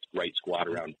right squad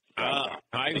around.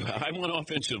 I want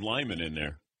offensive linemen in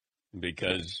there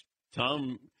because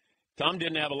Tom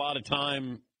didn't have a lot of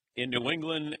time in New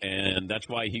England, and that's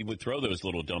why he would throw those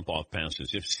little dump-off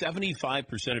passes. If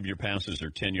 75% of your passes are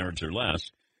 10 yards or less,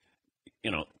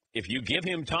 if you give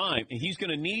him time, he's going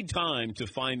to need time to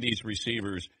find these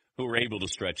receivers who are able to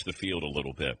stretch the field a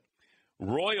little bit.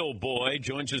 Royal Boy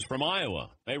joins us from Iowa.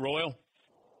 Hey, Royal.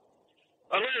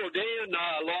 Hello, Dan.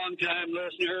 Long-time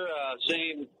listener,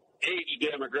 same age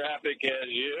demographic as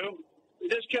you.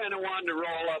 Just kind of wanted to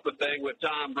roll up a thing with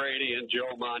Tom Brady and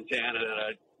Joe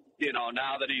Montana.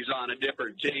 Now that he's on a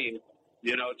different team.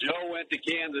 Joe went to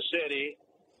Kansas City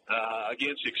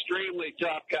against extremely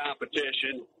tough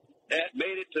competition,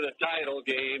 made it to the title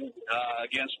game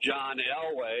against John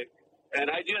Elway. And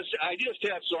I just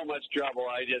have so much trouble.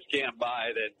 I just can't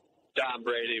buy that Tom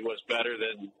Brady was better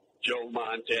than Joe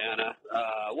Montana.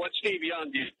 What Steve Young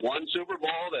did, one Super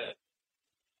Bowl, the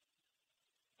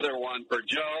other one for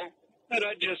Joe. And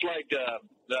I'd just like to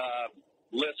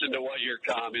listen to what your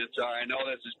comments are. I know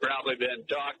this has probably been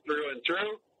talked through and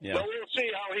through, but we'll see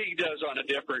how he does on a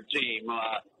different team.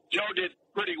 Joe did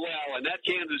pretty well, and that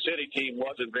Kansas City team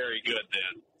wasn't very good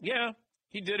then. Yeah.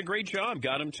 He did a great job,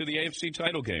 got him to the AFC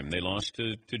title game. They lost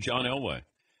to John Elway.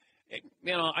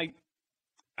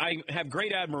 I have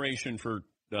great admiration for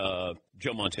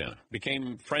Joe Montana.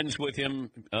 Became friends with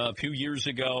him a few years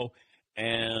ago,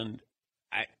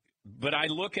 but I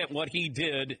look at what he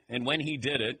did and when he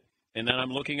did it, and then I'm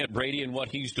looking at Brady and what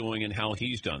he's doing and how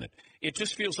he's done it. It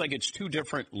just feels like it's two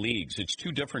different leagues. It's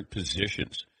two different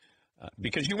positions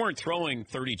because you weren't throwing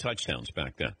 30 touchdowns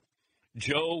back then.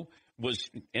 Joe was,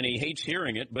 and he hates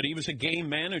hearing it, but he was a game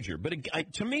manager. But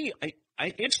to me,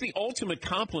 it's the ultimate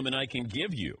compliment I can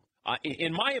give you.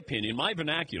 In my opinion, my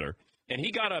vernacular, and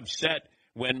he got upset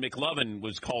when McLovin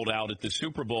was called out at the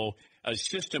Super Bowl, a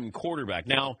system quarterback.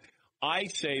 Now, I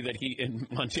say that and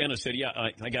Montana said,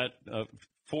 I got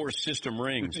 4 system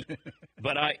rings.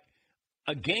 But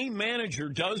a game manager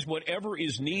does whatever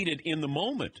is needed in the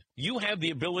moment. You have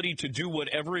the ability to do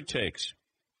whatever it takes.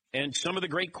 And some of the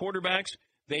great quarterbacks,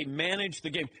 they manage the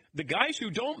game. The guys who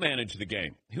don't manage the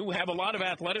game, who have a lot of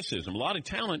athleticism, a lot of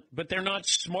talent, but they're not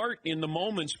smart in the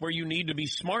moments where you need to be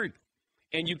smart.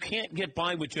 And you can't get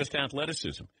by with just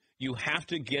athleticism. You have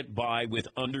to get by with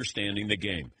understanding the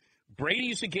game.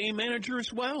 Brady's a game manager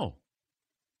as well.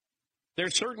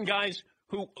 There's certain guys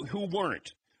who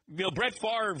weren't. You know, Brett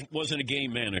Favre wasn't a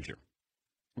game manager,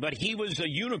 but he was a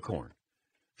unicorn.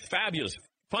 Fabulous,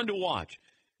 fun to watch.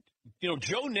 You know,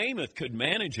 Joe Namath could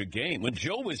manage a game. When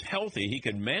Joe was healthy, he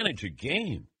could manage a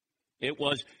game. It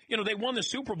was, you know, they won the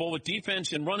Super Bowl with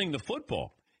defense and running the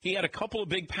football. He had a couple of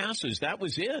big passes. That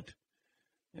was it.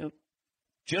 You know,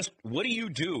 just what do you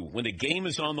do when the game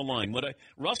is on the line?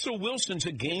 Russell Wilson's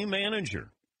a game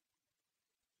manager.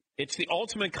 It's the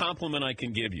ultimate compliment I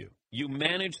can give you. You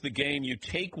manage the game. You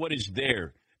take what is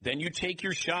there. Then you take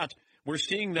your shots. We're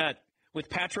seeing that with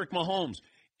Patrick Mahomes.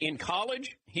 In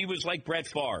college, he was like Brett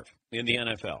Favre in the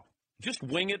NFL. Just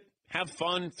wing it, have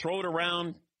fun, throw it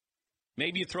around.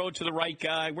 Maybe you throw it to the right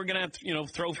guy. We're going to have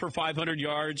to, throw for 500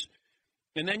 yards.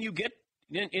 And then you get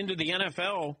into the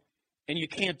NFL, and you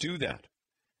can't do that.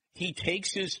 He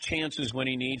takes his chances when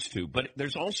he needs to. But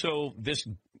there's also this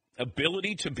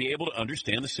ability to be able to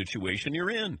understand the situation you're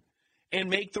in and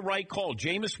make the right call.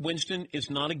 Jameis Winston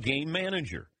is not a game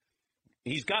manager.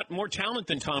 He's got more talent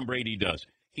than Tom Brady does.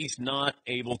 He's not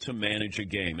able to manage a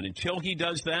game. And until he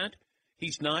does that,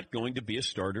 he's not going to be a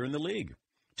starter in the league.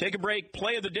 Take a break.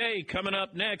 Play of the day coming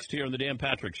up next here on The Dan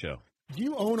Patrick Show. Do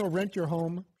you own or rent your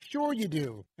home? Sure you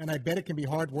do, and I bet it can be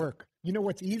hard work. You know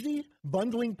what's easy?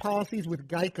 Bundling policies with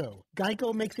Geico.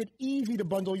 Geico makes it easy to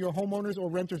bundle your homeowner's or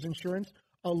renter's insurance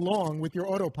along with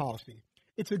your auto policy.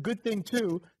 It's a good thing,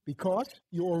 too, because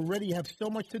you already have so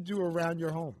much to do around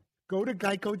your home. Go to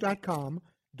geico.com,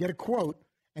 get a quote,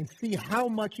 and see how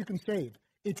much you can save.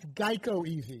 It's Geico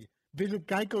easy. Visit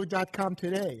geico.com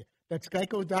today. That's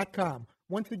geico.com.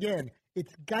 Once again,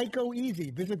 it's Geico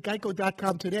easy. Visit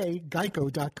geico.com today,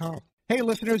 geico.com. Hey,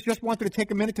 listeners, just wanted to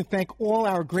take a minute to thank all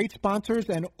our great sponsors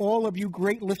and all of you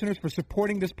great listeners for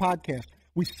supporting this podcast.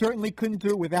 We certainly couldn't do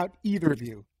it without either of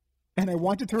you. And I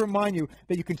wanted to remind you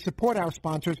that you can support our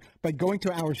sponsors by going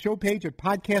to our show page at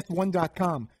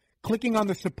podcast1.com. Clicking on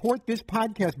the Support This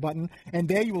Podcast button, and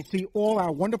there you will see all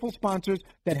our wonderful sponsors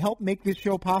that help make this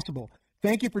show possible.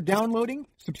 Thank you for downloading,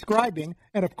 subscribing,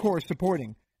 and, of course,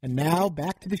 supporting. And now,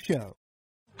 back to the show.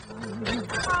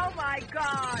 Oh, my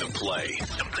God. The play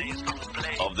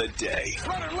of the day.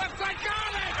 Runner left, I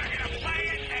got it. I'm going to play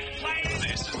it and play it.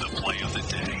 This is the play of the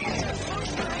day.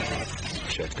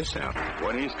 Check this out.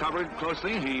 When he's covered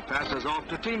closely, he passes off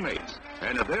to teammates.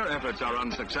 And if their efforts are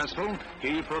unsuccessful,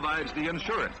 he provides the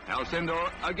insurance.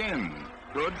 Alcindor again.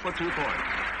 Good for 2 points.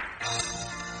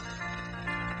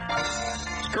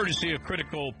 It's courtesy of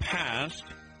Critical Past.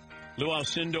 Lou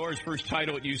Alcindor's first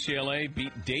title at UCLA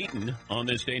beat Dayton on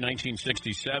this day,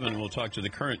 1967. We'll talk to the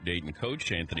current Dayton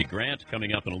coach, Anthony Grant,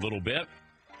 coming up in a little bit.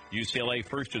 UCLA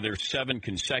first of their 7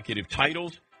 consecutive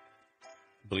titles.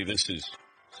 I believe this is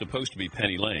supposed to be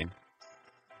Penny Lane.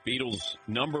 Beatles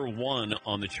number 1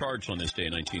 on the charts on this day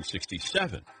in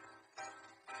 1967.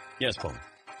 Yes, Paul.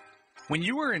 When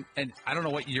you were and I don't know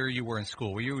what year you were in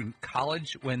school. Were you in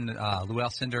college when Lou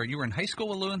Alcindor? You were in high school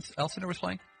when Lou Alcindor was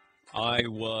playing? I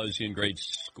was in grade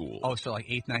school. Oh, so like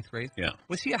 8th, 9th grade? Yeah.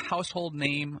 Was he a household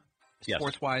name Yes.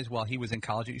 sports-wise while he was in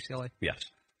college at UCLA? Yes.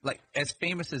 Like as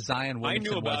famous as Zion I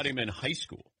Williamson knew about was? him in high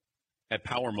school at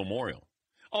Power Memorial.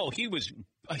 Oh, he would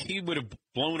have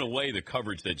blown away the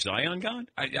coverage that Zion got.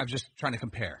 I'm just trying to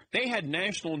compare. They had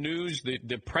national news,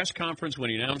 the press conference when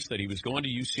he announced that he was going to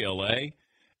UCLA,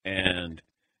 and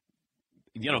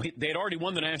they'd already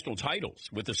won the national titles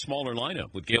with a smaller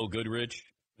lineup with Gail Goodrich,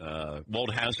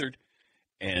 Walt Hazard,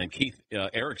 and Keith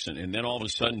Erickson, and then all of a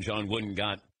sudden John Wooden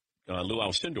got Lou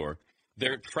Alcindor.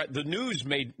 The news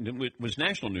was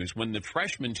national news when the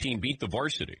freshman team beat the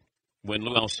varsity. When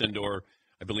Lou Alcindor,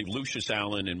 I believe Lucius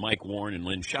Allen and Mike Warren and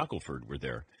Lynn Shackelford were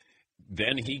there.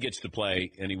 Then he gets to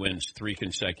play, and he wins 3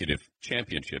 consecutive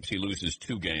championships. He loses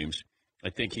 2 games. I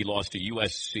think he lost to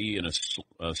USC in a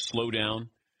slowdown,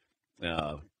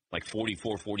 like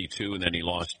 44-42, and then he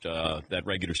lost that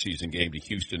regular season game to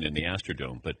Houston in the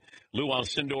Astrodome. But Lou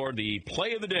Alcindor, the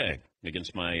play of the day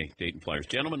against my Dayton Flyers.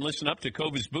 Gentlemen, listen up.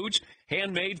 Tecovas Boots,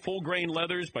 handmade full-grain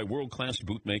leathers by world-class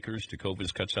boot makers.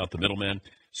 Tecovas cuts out the middleman,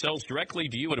 sells directly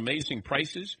to you at amazing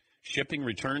prices. Shipping,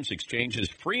 returns, exchanges,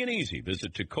 free and easy.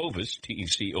 Visit Tecovas,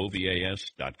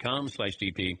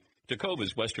 TECOVAS.com/DP.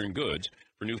 Tecovas Western Goods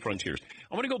for new frontiers.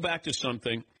 I want to go back to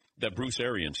something that Bruce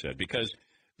Arians said, because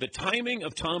the timing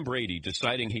of Tom Brady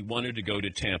deciding he wanted to go to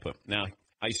Tampa. Now,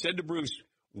 I said to Bruce,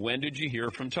 when did you hear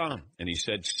from Tom? And he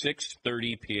said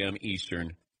 6:30 p.m.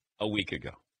 Eastern a week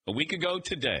ago. A week ago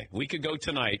today, a week ago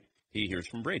tonight, he hears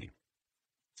from Brady.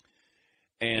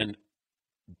 And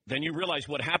then you realize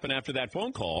what happened after that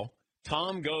phone call.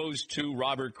 Tom goes to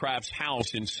Robert Kraft's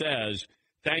house and says,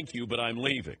 thank you, but I'm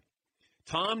leaving.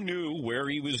 Tom knew where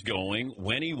he was going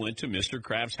when he went to Mr.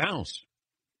 Kraft's house.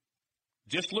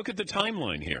 Just look at the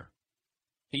timeline here.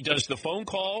 He does the phone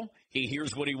call. He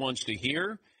hears what he wants to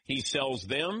hear. He sells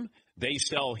them. They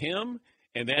sell him.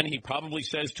 And then he probably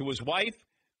says to his wife,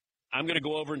 I'm going to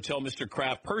go over and tell Mr.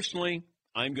 Kraft personally,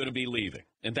 I'm going to be leaving.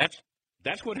 And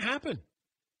that's what happened.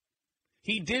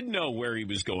 He did know where he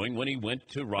was going when he went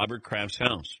to Robert Kraft's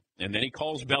house. And then he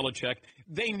calls Belichick.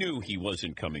 They knew he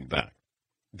wasn't coming back.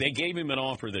 They gave him an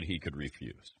offer that he could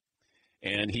refuse.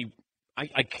 And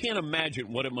I can't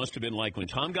imagine what it must have been like when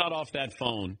Tom got off that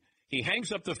phone. He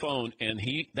hangs up the phone, and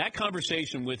that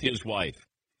conversation with his wife,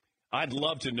 I'd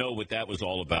love to know what that was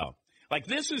all about. Like,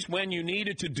 this is when you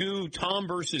needed to do Tom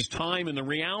versus Time in the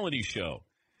reality show.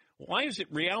 Why is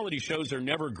it reality shows are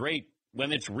never great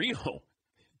when it's real?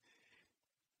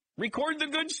 Record the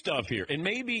good stuff here. And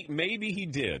maybe he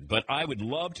did, but I would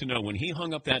love to know when he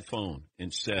hung up that phone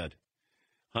and said,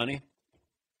 honey,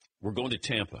 we're going to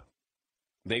Tampa.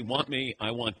 They want me.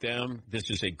 I want them. This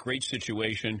is a great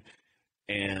situation.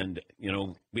 And,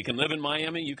 we can live in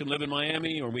Miami. You can live in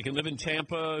Miami, or we can live in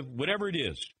Tampa, whatever it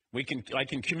is. I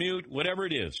can commute, whatever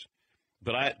it is.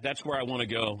 But that's where I want to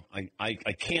go. I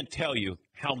can't tell you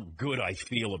how good I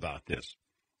feel about this.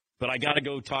 But I got to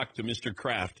go talk to Mr.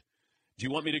 Kraft. Do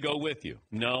you want me to go with you?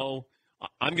 No,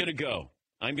 I'm going to go.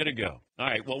 I'm going to go. All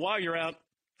right, well, while you're out,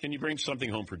 can you bring something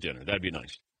home for dinner? That'd be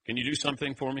nice. Can you do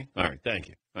something for me? All right, thank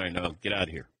you. All right, now get out of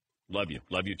here. Love you.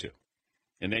 Love you too.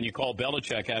 And then you call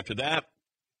Belichick after that,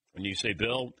 and you say,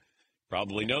 Bill,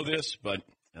 probably know this, but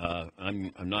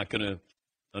I'm not going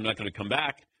to come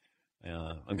back.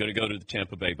 I'm going to go to the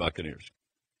Tampa Bay Buccaneers.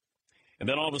 And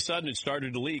then all of a sudden it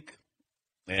started to leak.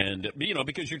 And,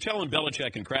 because you're telling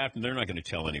Belichick and Kraft, and they're not going to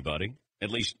tell anybody, at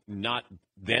least not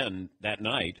then that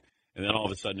night. And then all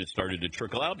of a sudden it started to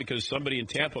trickle out because somebody in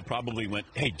Tampa probably went,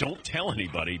 hey, don't tell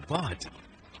anybody, but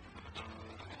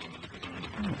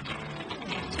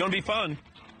it's going to be fun.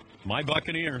 My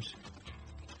Buccaneers.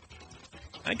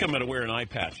 I think I'm going to wear an eye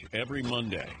patch every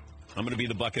Monday. I'm going to be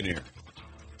the Buccaneer.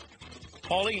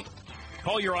 Paulie,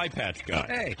 call your eye patch guy.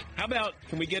 Hey. How about,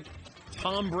 can we get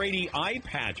Tom Brady eye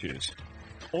patches?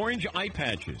 Orange eye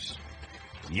patches.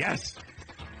 Yes.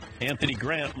 Anthony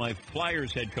Grant, my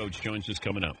Flyers head coach, joins us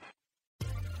coming up.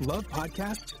 Love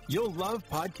podcasts? You'll love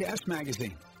Podcast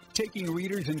Magazine, taking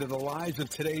readers into the lives of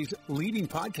today's leading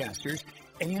podcasters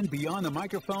and beyond the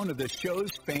microphone of the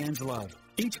shows fans love.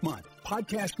 Each month,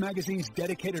 Podcast Magazine's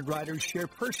dedicated writers share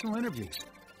personal interviews,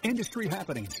 industry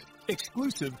happenings,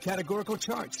 exclusive categorical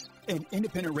charts, and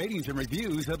independent ratings and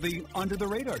reviews of the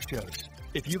under-the-radar shows.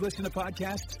 If you listen to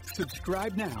podcasts,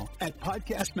 subscribe now at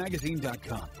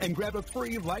podcastmagazine.com and grab a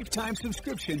free lifetime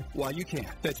subscription while you can.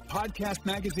 That's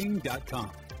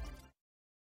podcastmagazine.com.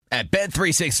 At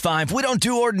Bet365, we don't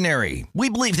do ordinary. We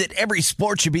believe that every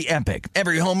sport should be epic.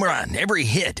 Every home run, every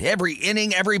hit, every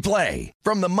inning, every play.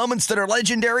 From the moments that are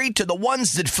legendary to the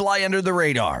ones that fly under the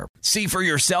radar. See for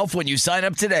yourself when you sign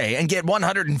up today and get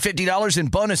 $150 in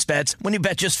bonus bets when you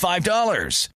bet just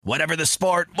 $5. Whatever the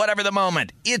sport, whatever the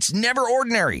moment, it's never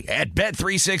ordinary at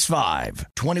Bet365.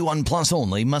 21 plus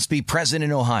only. Must be present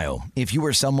in Ohio. If you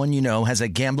or someone you know has a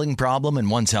gambling problem and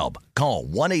wants help, call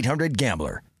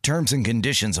 1-800-GAMBLER. Terms and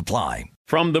conditions apply.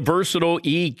 From the versatile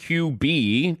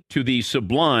EQB to the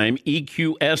sublime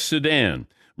EQS sedan,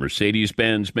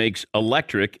 Mercedes-Benz makes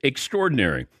electric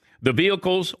extraordinary. The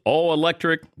vehicle's all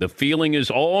electric. The feeling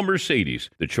is all Mercedes.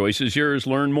 The choice is yours.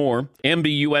 Learn more.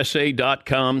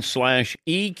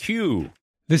 MBUSA.com/EQ.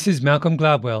 This is Malcolm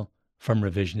Gladwell from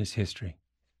Revisionist History.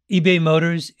 eBay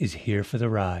Motors is here for the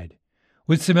ride.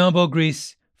 With some elbow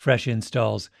grease, fresh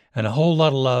installs, and a whole lot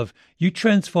of love, you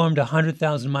transformed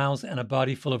 100,000 miles and a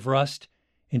body full of rust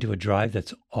into a drive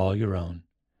that's all your own.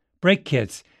 Brake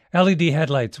kits, LED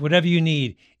headlights, whatever you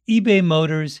need, eBay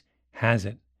Motors has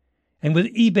it. And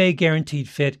with eBay Guaranteed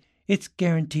Fit, it's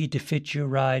guaranteed to fit your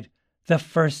ride the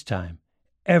first time,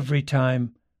 every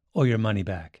time, or your money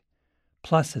back.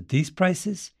 Plus, at these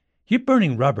prices, you're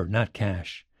burning rubber, not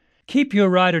cash. Keep your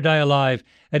ride or die alive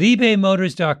at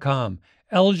ebaymotors.com.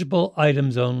 Eligible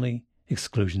items only.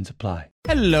 Exclusions apply.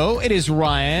 Hello, it is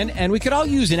Ryan, and we could all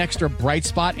use an extra bright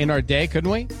spot in our day, couldn't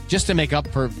we? Just to make up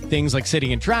for things like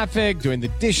sitting in traffic, doing the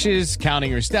dishes,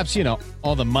 counting your steps, you know,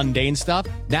 all the mundane stuff.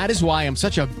 That is why I'm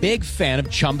such a big fan of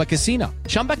Chumba Casino.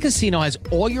 Chumba Casino has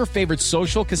all your favorite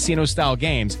social casino-style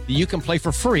games that you can play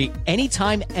for free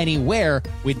anytime, anywhere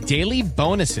with daily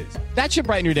bonuses. That should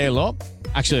brighten your day a little.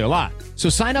 Actually, a lot. So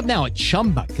sign up now at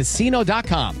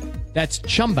ChumbaCasino.com. That's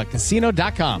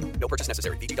ChumbaCasino.com. No purchase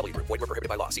necessary. VGW Group. Void where prohibited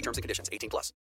by law. See terms and conditions. 18+.